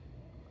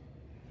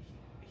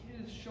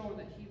has shown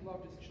that he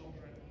loved his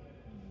children.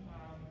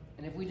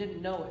 And if we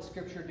didn't know it,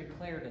 Scripture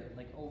declared it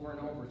like over and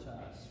over to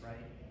us, right?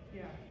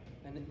 Yeah.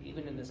 And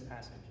even in this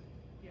passage.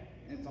 Yeah.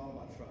 And it's all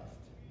about trust.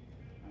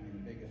 I mean,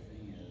 the biggest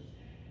thing is,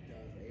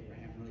 does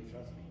Abraham really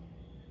trust me?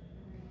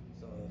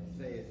 So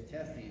say it's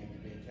testing, it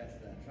could be a test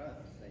of that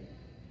trust to say,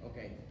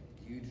 okay,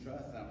 do you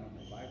trust that I'm going to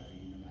provide for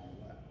you no matter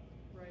what?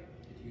 Right.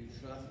 Do you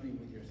trust me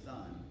with your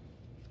son,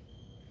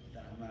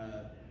 that I'm going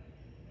to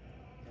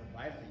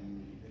provide for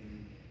you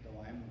even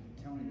though I'm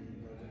telling you to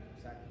go to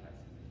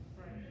sacrifice him?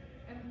 Right.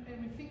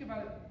 And we think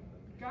about it,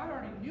 God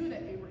already knew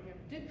that Abraham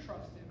did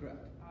trust him.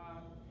 Correct.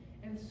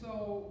 And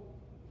so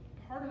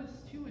part of this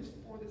too is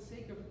for the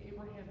sake of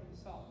Abraham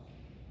himself.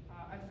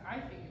 I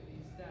think at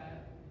least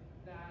that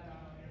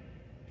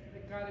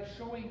God is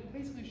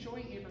basically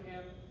showing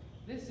Abraham,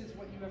 this is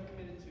what you have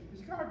committed to.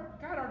 Because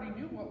God already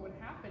knew what would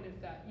happen if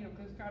that,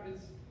 because God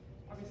is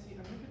obviously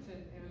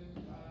omnipotent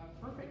and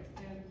perfect,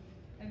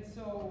 and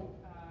so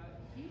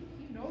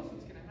he knows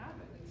what's going to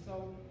happen. And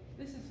so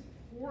this is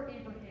for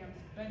Abraham's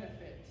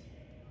benefit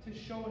to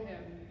show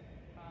him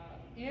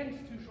and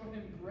to show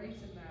him grace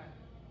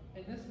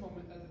in this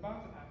moment that's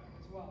about to happen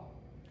as well.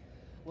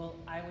 Well,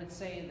 I would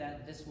say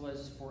that this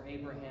was for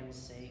Abraham's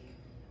sake,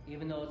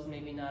 even though it's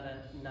maybe not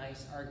a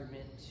nice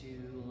argument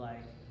to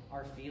like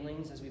our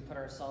feelings as we put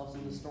ourselves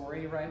in the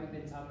story, right? We've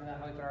been talking about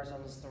how we put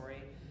ourselves in the story.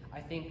 I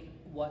think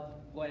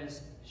what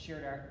is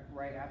shared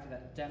right after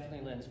that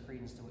definitely lends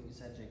credence to what you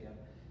said, Jacob.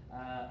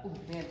 Oh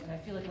man, and I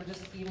feel like we're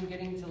just even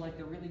getting to like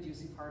the really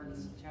juicy part of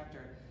this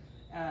chapter.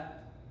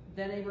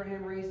 Then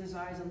Abraham raised his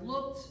eyes and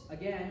looked,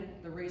 again,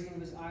 the raising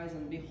of his eyes,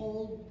 and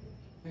behold,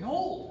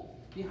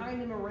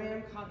 behind him a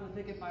ram caught in the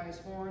thicket by his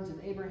horns, and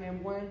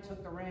Abraham went,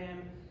 took the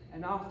ram,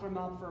 and offered him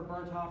up for a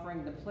burnt offering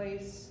in the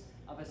place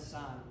of his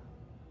son.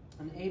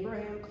 And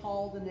Abraham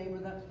called the name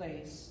of that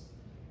place,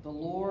 "The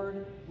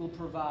Lord will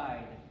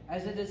provide."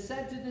 As it is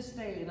said to this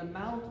day, in the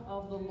mount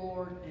of the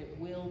Lord it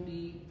will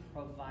be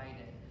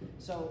provided.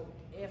 So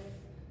if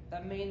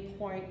the main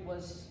point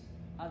was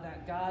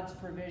that God's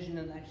provision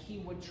and that he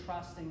would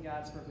trust in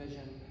God's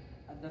provision,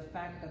 the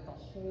fact that the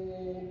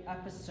whole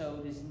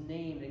episode is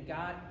named and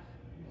God,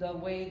 the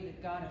way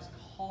that God has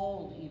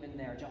called even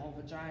there,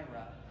 Jehovah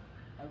Jireh,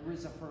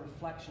 is a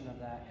reflection of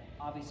that.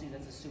 Obviously,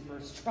 that's a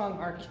super strong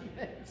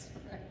argument.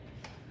 Right?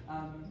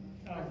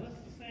 Now, is this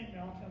the same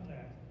mountain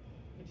that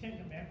the Ten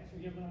Commandments were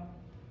given up?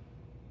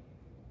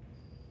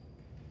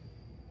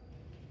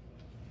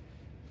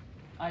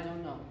 I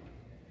don't know.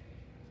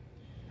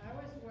 I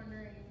was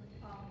wondering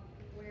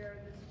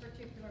where this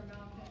particular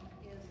mountain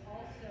is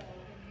also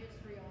in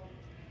Israel,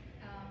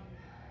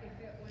 if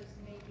it was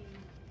maybe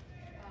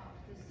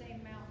the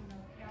same mountain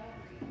of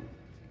Calvary.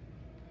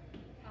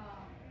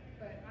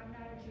 But I'm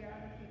not a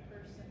geography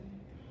person,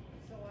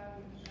 so I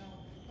wouldn't know.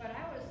 But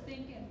I was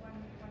thinking when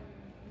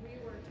we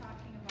were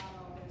talking about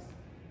all this,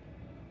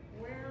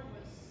 where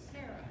was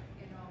Sarah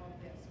in all of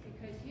this?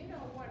 Because you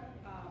know what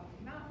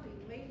mouthy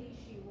lady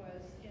she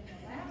was in the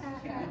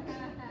last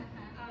chapter.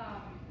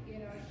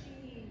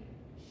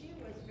 She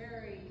was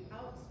very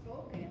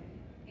outspoken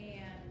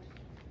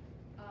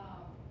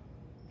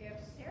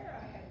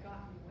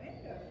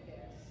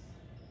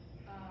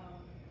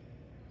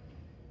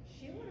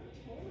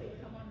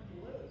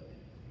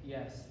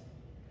Yes.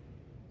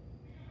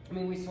 I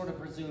mean, we sort of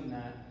presume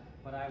that,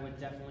 but I would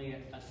definitely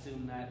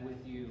assume that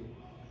with you.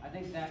 I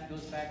think that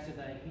goes back to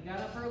he got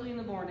up early in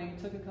the morning,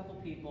 took a couple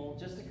people,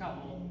 just a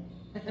couple,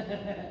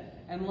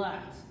 and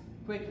left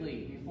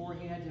quickly before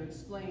he had to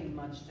explain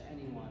much to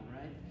anyone,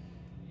 right?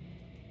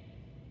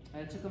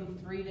 And it took him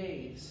 3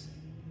 days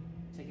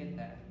to get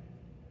there.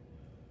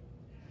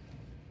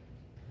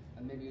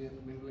 And maybe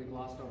we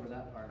glossed over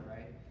that part,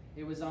 right?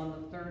 It was on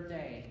the third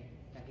day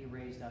that he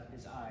raised up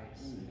his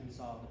eyes and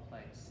saw the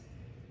place.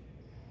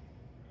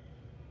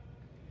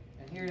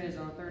 And here it is,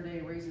 on the third day,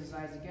 he raises his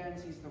eyes again,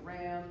 sees the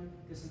ram.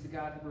 This is the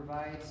God who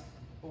provides.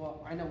 Well,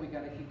 I know we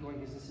got to keep going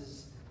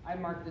because I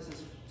marked this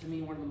as, to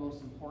me, one of the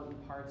most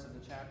important parts of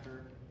the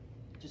chapter,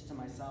 just to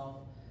myself.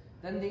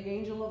 Then the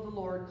angel of the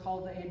Lord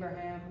called to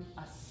Abraham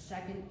a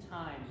second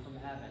time from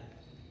heaven.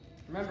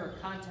 Remember,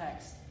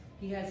 context.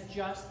 He has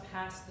just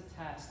passed the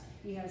test.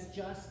 He has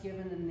just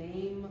given the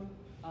name,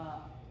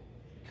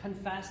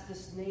 confessed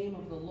this name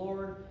of the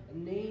Lord, a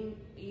name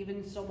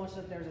even so much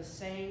that there's a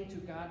saying to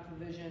God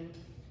provision.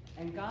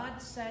 And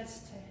God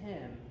says to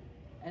him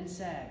and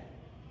said,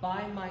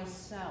 by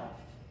myself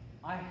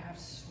I have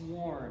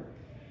sworn,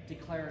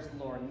 declares the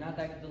Lord. Not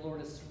that the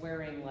Lord is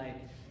swearing like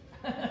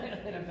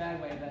in a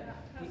bad way,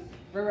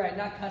 but right,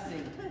 not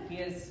cussing. He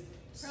is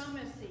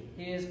Promising.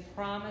 He is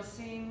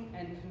promising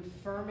and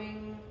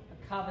confirming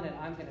a covenant,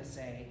 I'm going to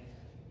say.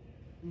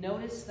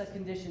 Notice the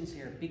conditions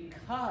here.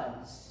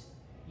 Because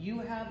you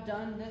have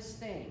done this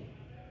thing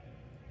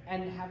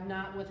and have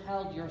not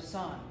withheld your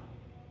son,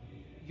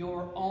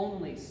 your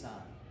only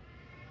son.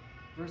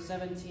 Verse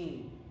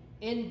 17.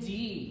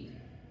 Indeed,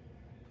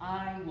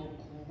 I will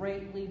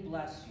greatly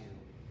bless you,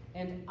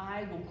 and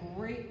I will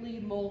greatly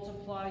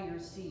multiply your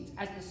seeds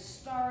as the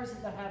stars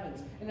of the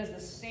heavens and as the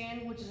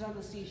sand which is on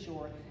the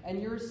seashore,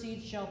 and your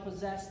seed shall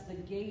possess the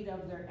gate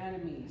of their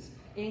enemies.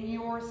 In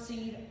your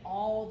seed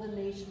all the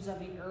nations of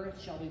the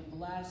earth shall be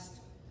blessed,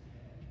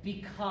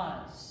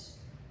 because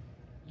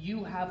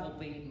you have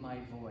obeyed my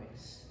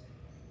voice.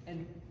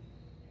 And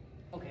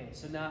okay,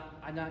 so now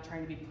I'm not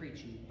trying to be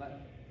preachy,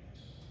 but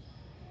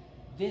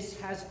this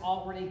has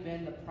already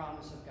been the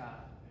promise of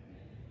God.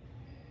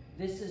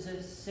 This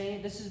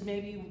is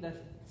maybe the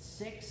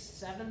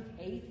 6th, 7th,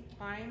 8th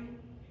time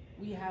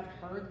we have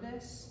heard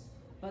this,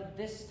 but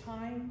this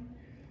time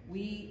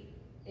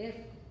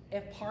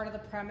if part of the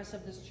premise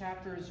of this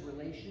chapter is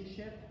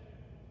relationship,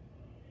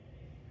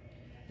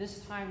 this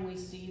time we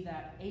see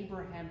that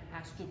Abraham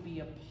has to be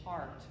a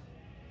part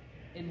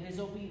in his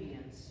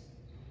obedience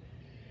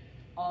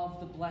of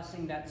the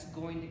blessing that's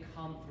going to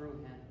come through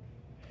him.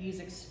 He's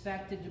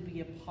expected to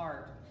be a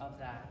part of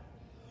that.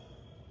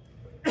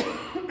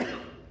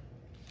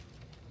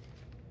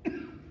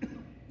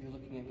 You're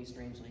looking at me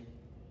strangely.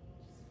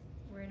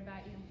 Worried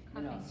about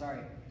you. No, Coughing. sorry.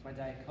 It's my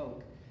Diet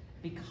Coke.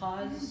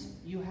 Because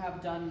you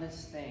have done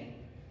this thing.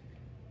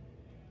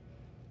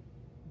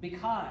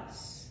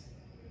 Because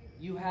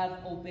you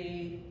have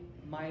obeyed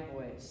my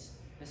voice.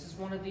 This is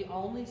one of the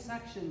only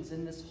sections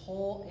in this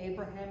whole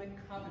Abrahamic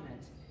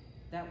covenant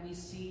that we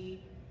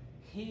see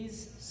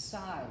his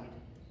side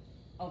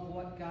of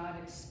what God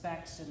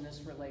expects in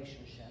this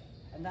relationship.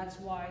 And that's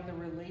why the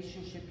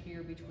relationship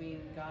here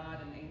between God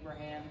and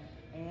Abraham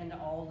and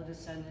all the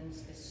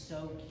descendants is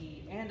so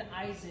key. And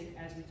Isaac,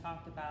 as we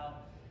talked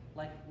about,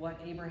 like what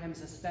Abraham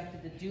is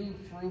expected to do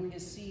through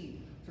his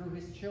seed, through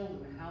his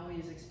children, how he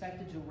is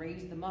expected to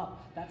raise them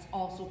up. That's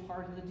also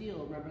part of the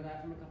deal. Remember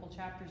that from a couple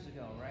chapters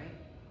ago, right?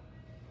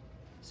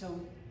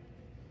 So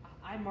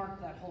I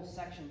marked that whole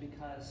section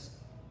because,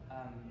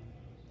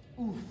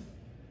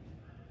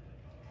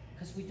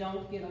 because we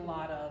don't get a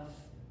lot of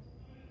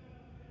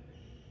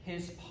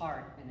his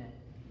part in it.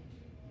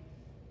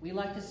 We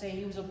like to say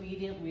he was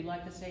obedient, we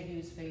like to say he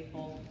was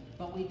faithful,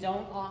 but we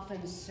don't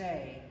often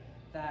say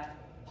that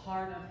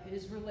part of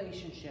his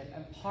relationship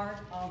and part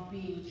of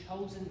being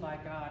chosen by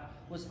God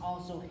was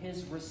also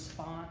his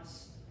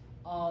response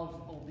of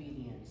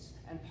obedience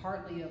and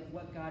partly of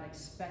what God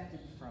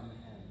expected from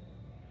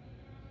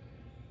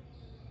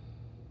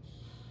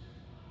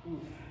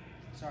him.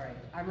 Sorry.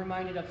 I'm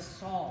reminded of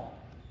Saul,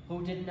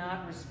 who did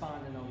not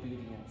respond in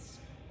obedience,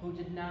 who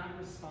did not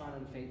respond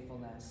in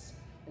faithfulness.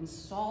 And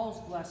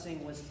Saul's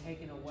blessing was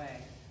taken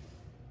away.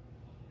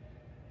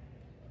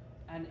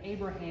 And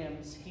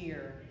Abraham's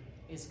here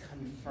is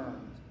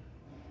confirmed.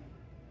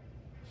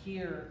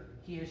 Here,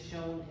 he has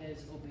shown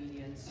his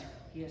obedience.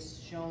 He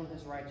has shown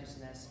his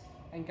righteousness.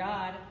 And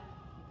God,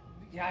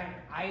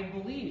 I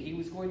believe he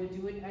was going to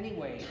do it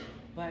anyway.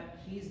 But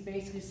he's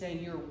basically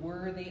saying you're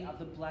worthy of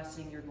the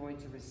blessing you're going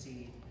to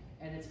receive.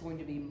 And it's going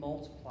to be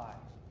multiplied.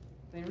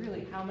 I mean,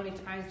 really, how many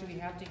times do we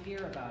have to hear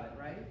about it,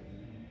 right?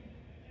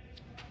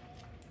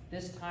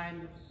 This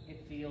time,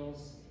 it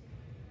feels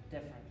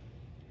different.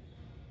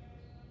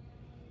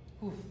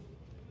 Oof.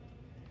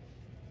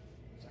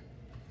 Sorry.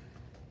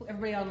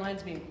 Everybody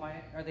online's being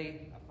quiet. Are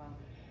they?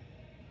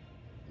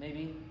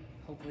 Maybe.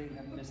 Hopefully, I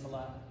haven't missed a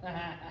lot.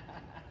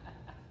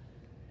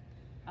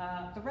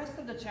 The rest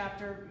of the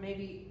chapter,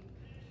 maybe,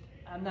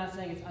 I'm not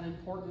saying it's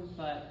unimportant,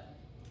 but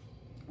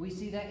we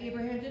see that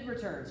Abraham did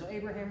return. So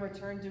Abraham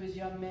returned to his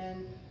young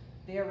men.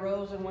 They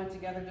arose and went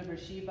together to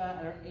Beersheba,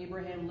 and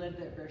Abraham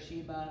lived at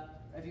Beersheba.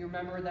 If you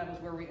remember, that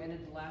was where we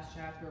ended the last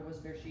chapter, was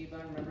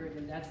Beersheba. Remember,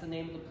 that's the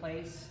name of the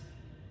place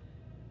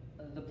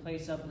of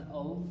the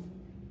oath.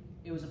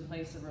 It was a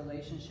place of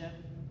relationship,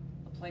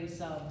 a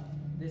place of,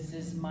 this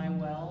is my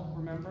well,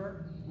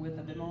 remember, with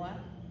Abimelech.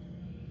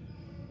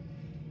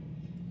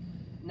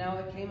 Now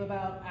it came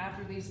about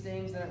after these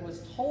things that it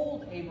was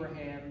told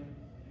Abraham,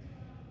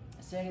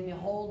 saying,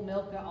 behold,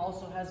 Milcah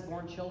also has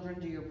borne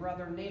children to your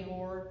brother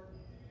Nahor.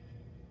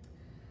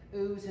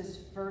 Uz, his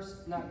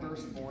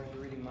firstborn,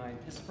 you're reading mine,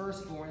 his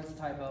firstborn, it's a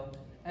typo,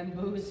 and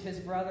Booz, his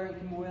brother, and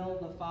Kemuel,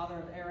 the father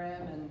of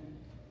Aram, and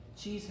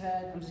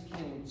Cheesehead, I'm just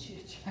kidding,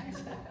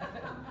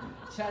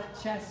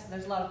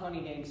 there's a lot of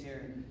funny names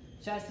here.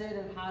 Chesed,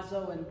 and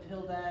Hazo, and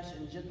Pildash,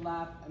 and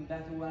Jidlaph, and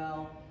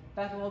Bethuel.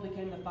 Bethuel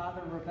became the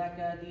father of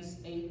Rebekah. These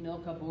 8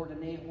 Milcah bore to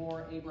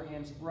Nahor,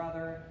 Abraham's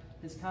brother.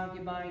 His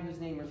concubine, whose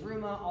name was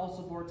Rumah,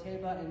 also bore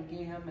Teba, and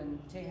Gaham, and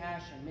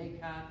Tahash, and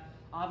Maacah.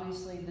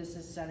 Obviously, this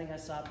is setting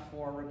us up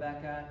for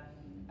Rebekah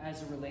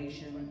as a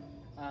relation.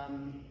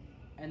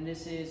 And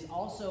this is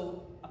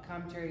also a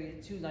commentary,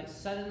 too, like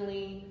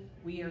suddenly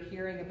we are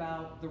hearing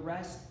about the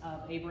rest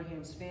of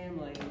Abraham's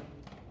family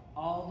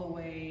all the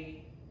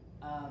way,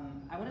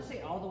 I want to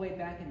say all the way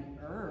back in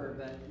Ur,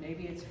 but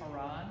maybe it's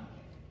Haran.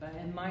 But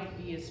it might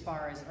be as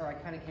far as, or I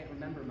kind of can't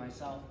remember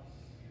myself.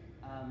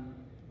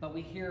 But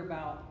we hear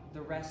about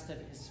the rest of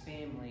his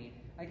family.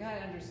 I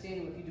gotta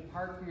understand, if you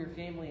depart from your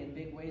family in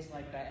big ways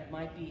like that, it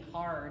might be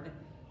hard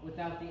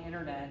without the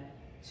internet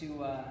to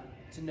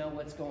know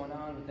what's going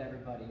on with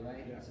everybody,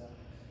 right? Yeah. So,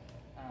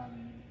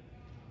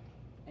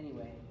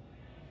 anyway,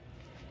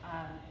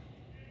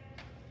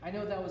 I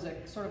know that was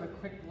a sort of a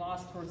quick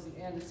gloss towards the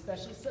end,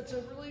 especially such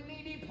a really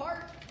meaty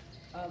part.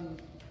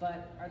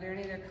 But are there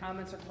any other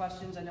comments or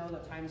questions? I know the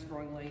time's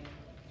growing late.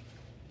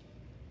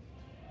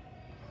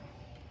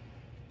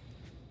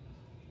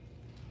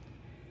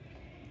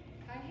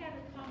 I had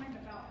a comment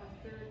about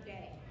the third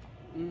day.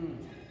 Mm.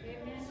 It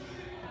was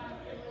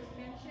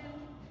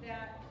mentioned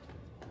that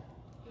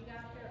he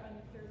got there on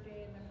the third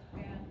day and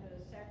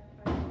the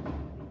sacrifice was going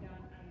to be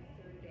done on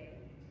the third day.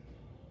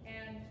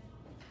 And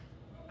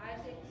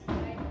Isaac's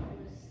life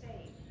was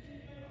saved.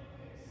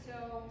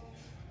 So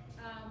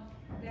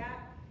that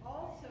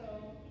also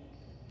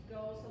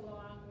goes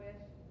along with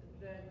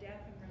the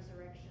death and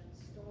resurrection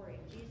story.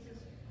 Jesus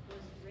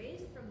was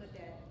raised from the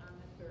dead on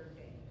the third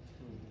day.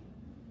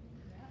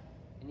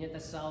 And yet the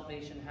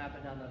salvation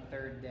happened on the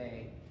third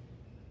day.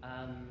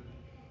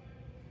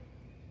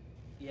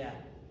 Yeah.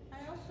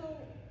 I also,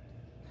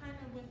 kind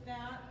of with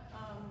that,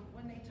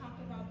 when they talk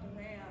about the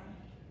ram,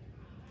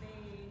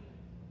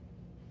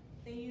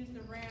 they use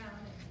the ram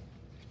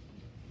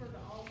for the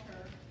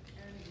altar,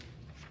 and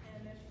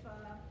if,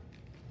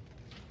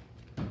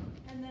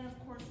 and then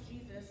of course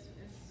Jesus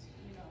is,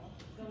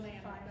 The Lamb of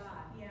crucified.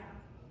 God.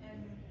 Yeah,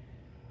 and,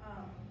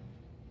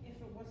 if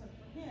it wasn't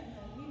for him,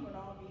 then we would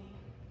all be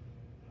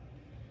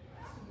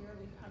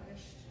severely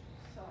punished,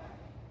 so,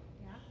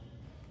 yeah.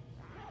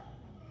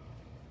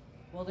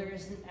 Well, there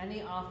isn't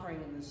any offering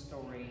in this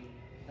story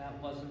that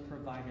wasn't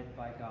provided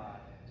by God.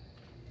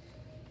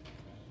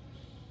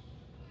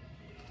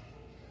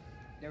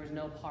 There was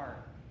no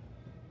part.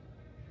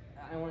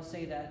 I want to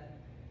say that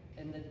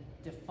in the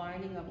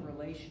defining of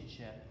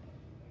relationship,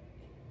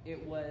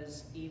 it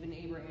was even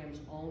Abraham's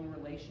own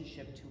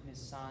relationship to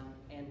his son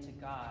and to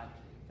God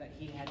that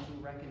he had to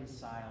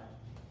reconcile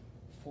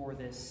for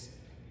this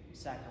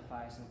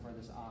sacrifice and for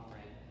this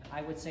offering.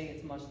 I would say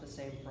it's much the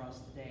same for us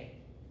today,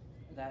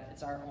 that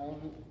it's our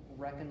own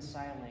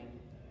reconciling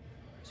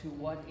to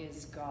what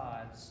is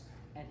God's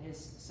and his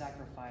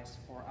sacrifice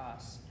for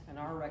us, and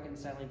our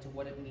reconciling to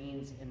what it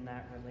means in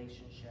that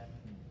relationship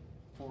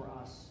for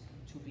us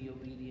to be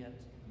obedient,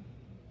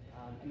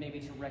 and maybe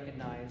to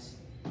recognize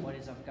what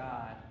is of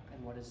God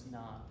and what is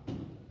not.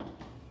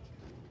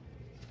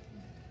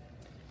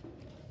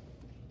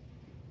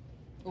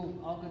 Oh,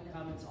 all good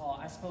comments, all.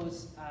 I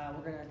suppose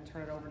we're going to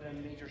turn it over to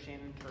Major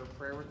Shannon for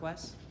prayer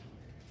requests.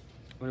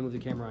 I'm going to move the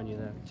camera on you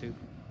there, too.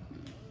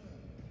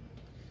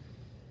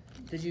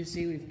 Did you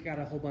see we've got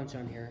a whole bunch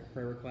on here,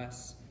 prayer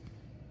requests?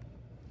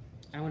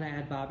 I want to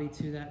add Bobby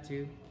to that,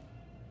 too.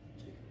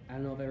 I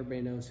don't know if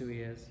everybody knows who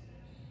he is.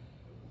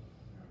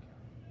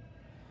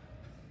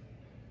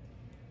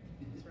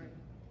 That's right.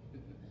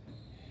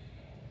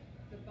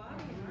 The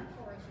body in our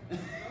chorus is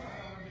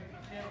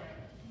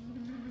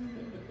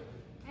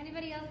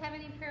Anybody else have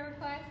any prayer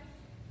requests?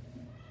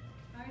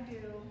 I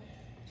do.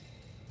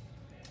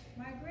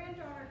 My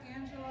granddaughter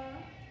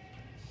Angela,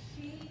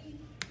 she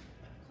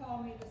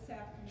called me this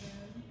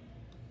afternoon,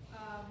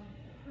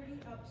 pretty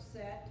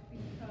upset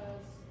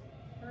because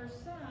her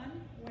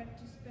son went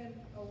to spend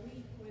a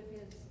week with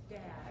his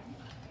dad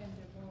in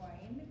Des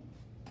Moines,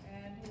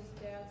 and his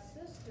dad's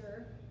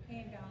sister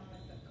came down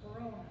with the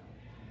corona.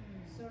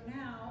 So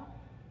now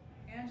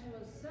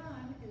Angela's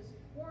son is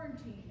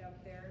quarantined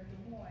up there in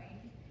Des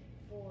Moines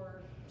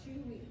for 2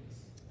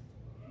 weeks.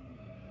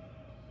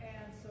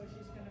 And so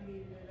she's gonna be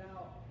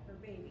without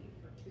baby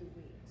for 2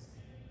 weeks.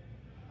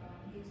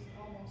 He's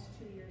almost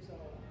 2 years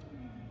old.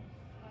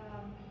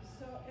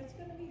 So it's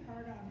gonna be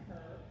hard on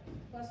her,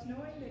 plus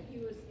knowing that he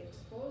was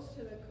exposed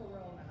to the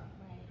corona.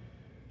 Right.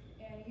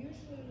 And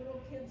usually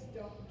little kids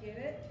don't get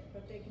it,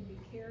 but they can be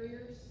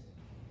carriers,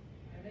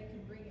 and they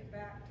can bring it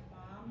back to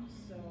mom,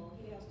 so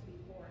he has to be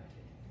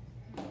quarantined.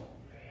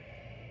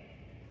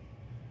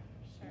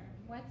 Sure.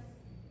 What's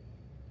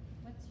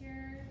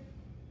your,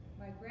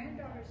 My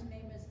granddaughter's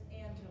name is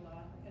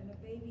Angela, and the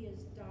baby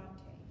is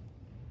Dante,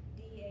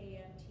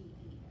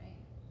 D-A-N-T-E. right?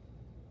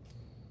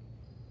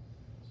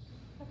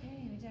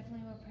 Okay, we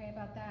definitely will pray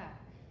about that.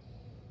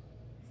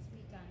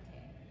 Sweet Dante.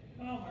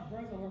 Well, my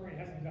brother Larry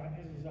hasn't gotten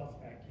his results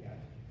back yet,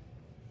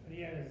 but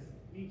he had his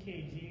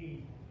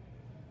EKG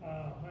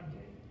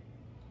Monday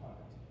on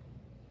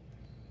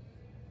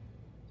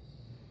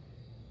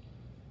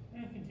it.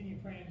 And continue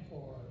praying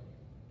for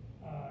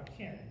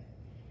Ken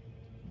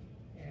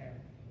and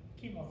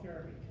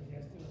chemotherapy, because he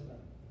has to go to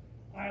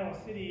Iowa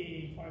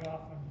City quite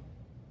often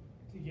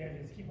to get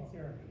his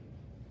chemotherapy.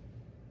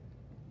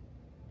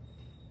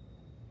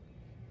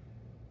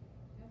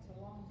 That's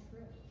a long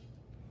trip.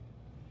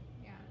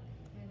 Yeah,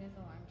 it is a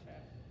long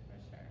trip, for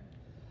sure.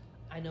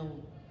 I know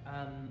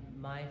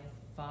my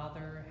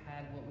father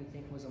had what we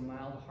think was a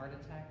mild heart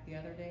attack the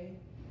other day,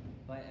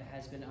 but it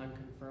has been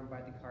unconfirmed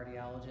by the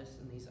cardiologist,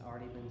 and he's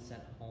already been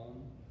sent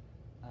home.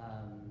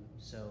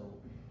 So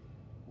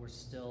we're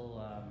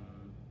still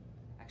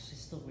actually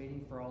still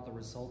waiting for all the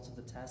results of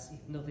the tests,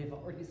 even though they've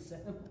already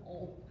sent him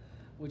home,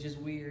 which is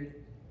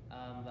weird.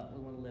 But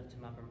we want to lift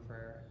him up in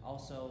prayer.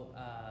 Also,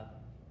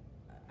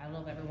 I don't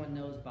know if everyone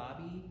knows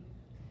Bobby,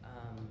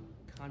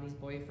 Connie's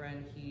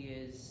boyfriend. He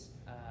is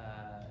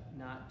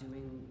not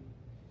doing.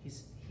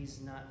 He's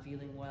not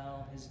feeling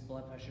well. His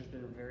blood pressure's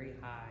been very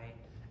high.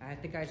 And I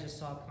think I just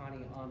saw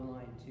Connie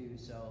online too.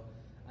 So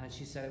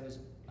she said it was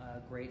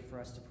great for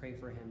us to pray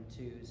for him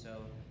too.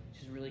 So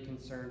she's really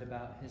concerned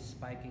about his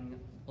spiking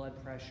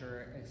blood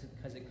pressure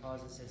because it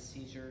causes his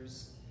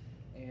seizures.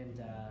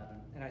 And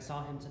I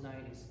saw him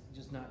tonight. He's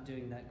just not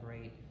doing that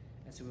great,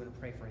 and so we want to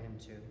pray for him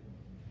too.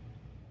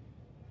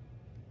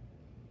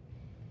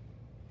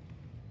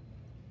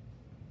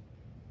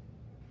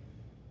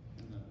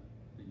 And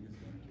the youth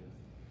center kids.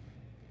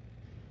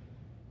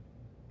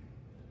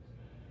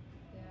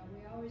 Yeah, we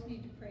always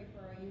need to pray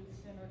for our youth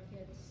center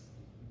kids.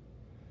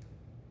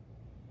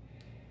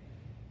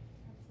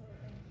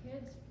 Absolutely.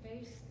 Kids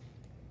face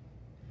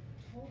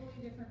totally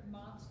different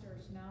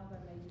monsters now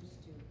than they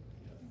used to.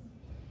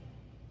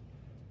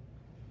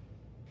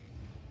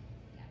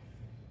 Yes.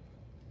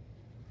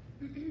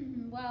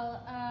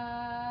 Well,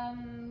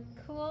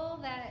 cool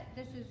that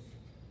this is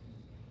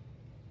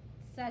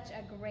such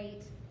a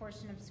great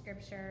portion of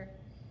scripture.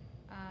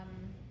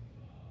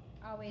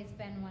 Always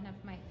been one of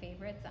my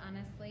favorites,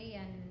 honestly,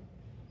 and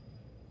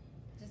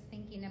just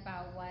thinking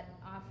about what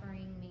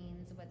offering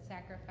means, what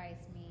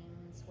sacrifice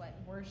means, what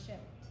worship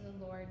to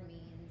the Lord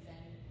means,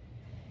 and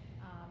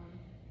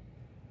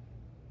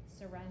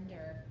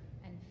surrender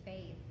and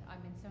faith. I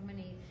mean, so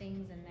many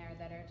things in there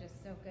that are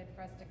just so good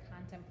for us to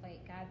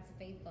contemplate God's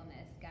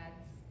faithfulness,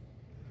 God's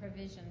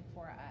provision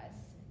for us,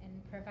 and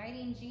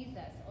providing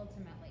Jesus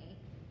ultimately,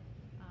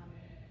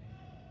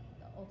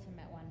 the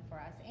ultimate one for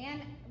us.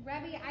 And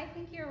Rebbe, I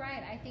think you're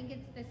right. I think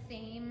it's the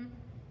same.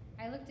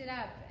 I looked it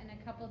up in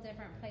a couple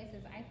different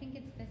places. I think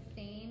it's the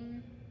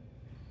same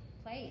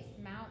place.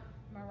 Mount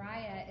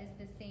Moriah is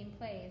the same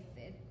place.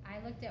 I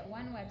looked at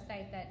one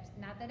website that,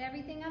 not that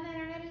everything on the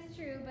internet is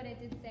true, but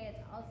it did say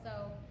it's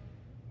also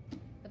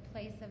the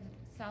place of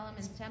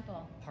Solomon's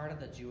temple. Part of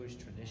the Jewish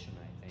tradition,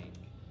 I think.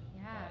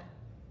 Yeah.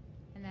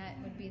 And that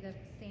would be the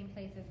same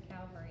place as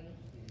Calvary.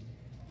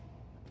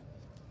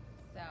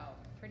 So,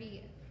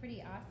 pretty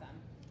awesome.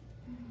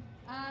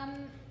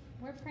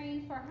 We're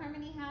praying for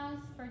Harmony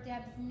House, for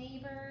Deb's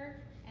neighbor,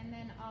 and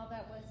then all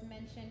that was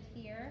mentioned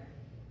here.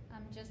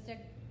 Just a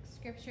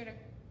scripture to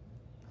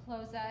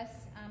close us.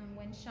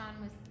 When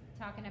Sean was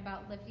talking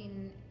about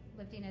lifting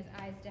his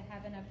eyes to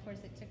heaven, of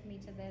course it took me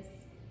to this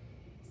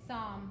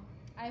psalm.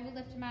 I will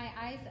lift my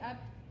eyes up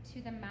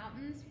to the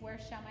mountains. Where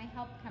shall my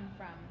help come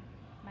from?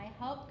 My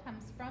help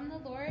comes from the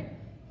Lord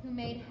who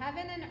made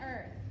heaven and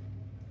earth.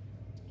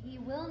 He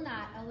will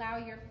not allow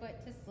your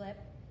foot to slip.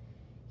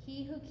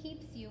 He who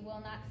keeps you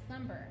will not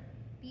slumber.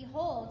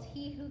 Behold,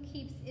 he who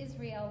keeps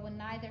Israel will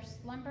neither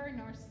slumber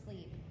nor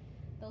sleep.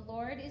 The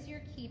Lord is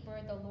your keeper.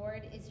 The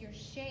Lord is your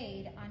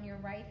shade on your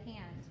right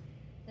hand.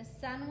 The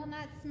sun will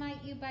not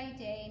smite you by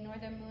day, nor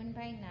the moon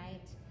by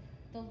night.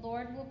 The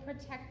Lord will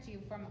protect you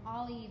from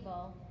all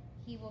evil.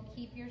 He will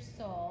keep your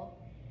soul.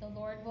 The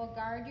Lord will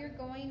guard your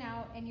going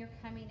out and your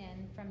coming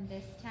in from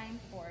this time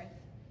forth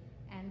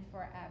and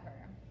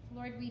forever.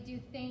 Lord, we do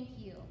thank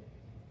you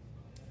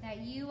that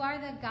you are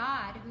the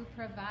God who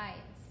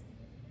provides,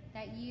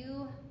 that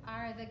you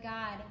are the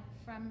God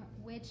from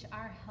which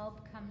our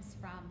help comes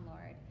from,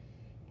 Lord.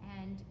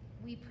 And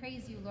we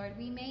praise you, Lord.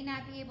 We may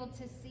not be able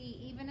to see,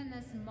 even in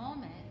this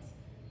moment,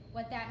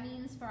 what that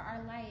means for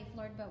our life,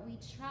 Lord, but we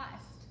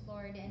trust,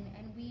 Lord,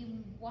 and we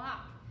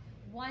walk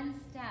one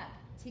step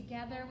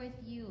together with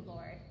you,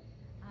 Lord.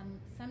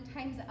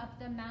 Sometimes up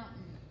the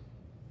mountain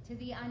to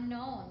the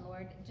unknown,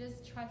 Lord,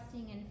 just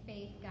trusting in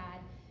faith, God,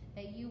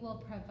 that you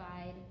will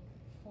provide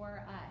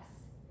for us.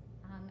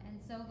 And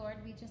so, Lord,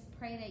 we just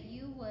pray that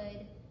you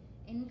would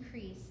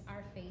increase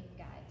our faith,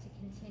 God, to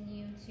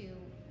continue to,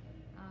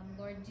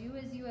 Lord, do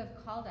as you have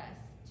called us,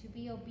 to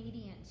be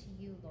obedient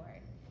to you,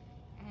 Lord.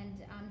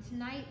 And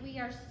tonight we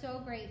are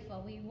so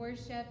grateful. We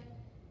worship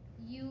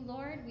you,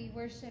 Lord. We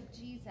worship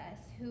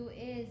Jesus, who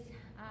is,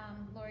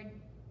 Lord,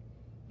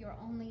 your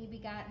only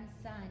begotten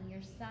Son,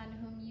 your Son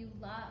whom you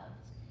loved,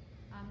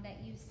 that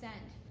you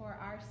sent for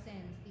our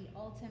sins, the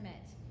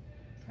ultimate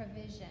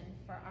provision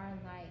for our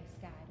lives,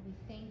 God. We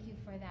thank you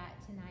for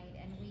that tonight,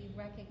 and we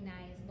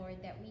recognize, Lord,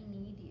 that we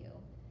need you.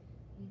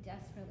 We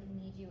desperately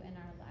need you in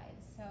our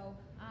lives. So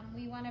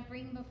we want to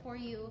bring before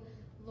you,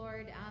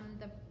 Lord,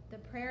 the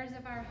prayers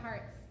of our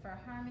hearts for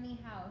Harmony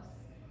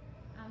House,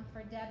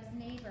 for Deb's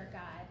neighbor,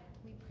 God.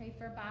 We pray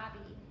for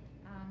Bobby.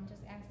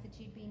 Just ask that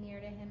you'd be near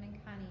to him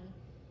and Connie.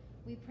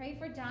 We pray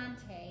for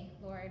Dante,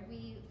 Lord.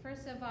 We,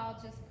 first of all,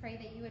 just pray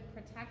that you would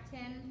protect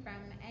him from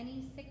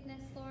any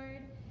sickness, Lord.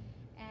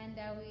 And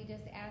we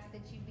just ask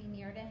that you'd be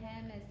near to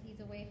him as he's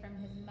away from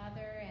his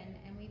mother.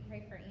 And we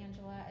pray for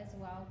Angela as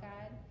well,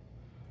 God.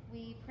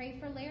 We pray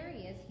for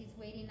Larry as he's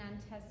waiting on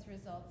test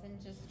results, and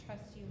just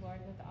trust you, Lord,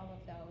 with all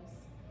of those.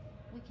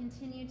 We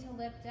continue to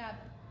lift up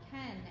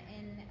Ken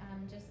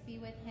and just be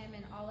with him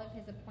in all of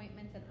his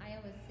appointments in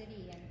Iowa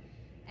City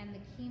and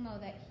the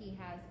chemo that he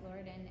has,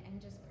 Lord, and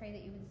just pray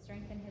that you would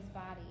strengthen his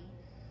body.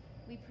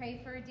 We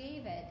pray for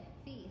David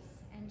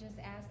Thies and just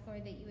ask,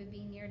 Lord, that you would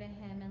be near to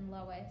him and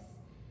Lois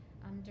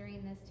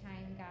during this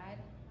time, God.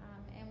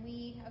 And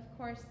we, of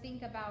course,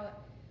 think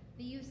about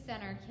the youth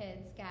center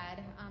kids,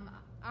 God,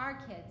 our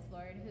kids,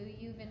 Lord, who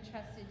you've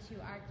entrusted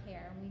to our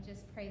care. And we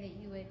just pray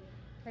that you would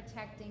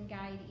protect and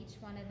guide each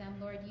one of them.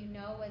 Lord, you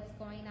know what's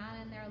going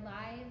on in their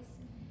lives.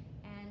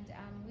 And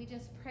we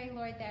just pray,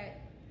 Lord,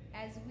 that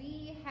as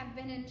we have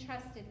been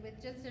entrusted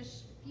with just a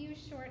few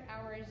short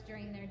hours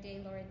during their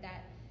day, Lord,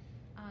 that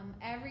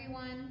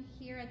everyone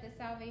here at the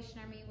Salvation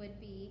Army would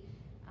be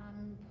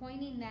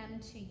pointing them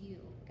to you,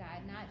 God,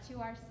 not to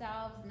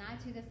ourselves,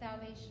 not to the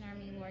Salvation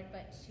Army, Lord,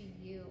 but to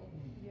you.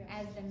 Yes.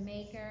 As the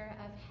maker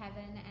of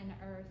heaven and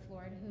earth,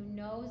 Lord, who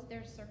knows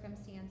their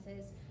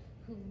circumstances,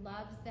 who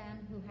loves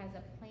them, who has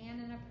a plan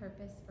and a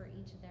purpose for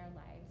each of their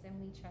lives, and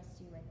we trust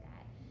you with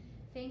that.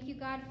 Thank you,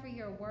 God, for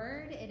your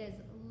word. It is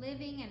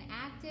living and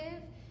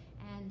active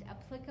and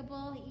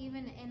applicable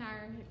even in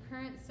our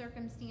current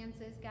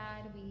circumstances,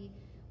 God. We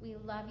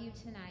love you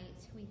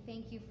tonight. We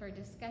thank you for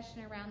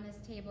discussion around this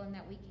table and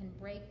that we can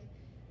break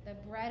the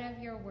bread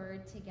of your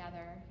word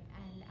together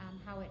and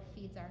how it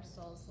feeds our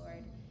souls,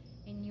 Lord.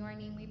 In your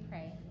name we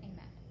pray.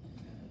 Amen.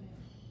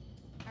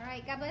 All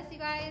right. God bless you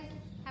guys.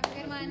 Have a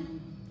good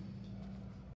one.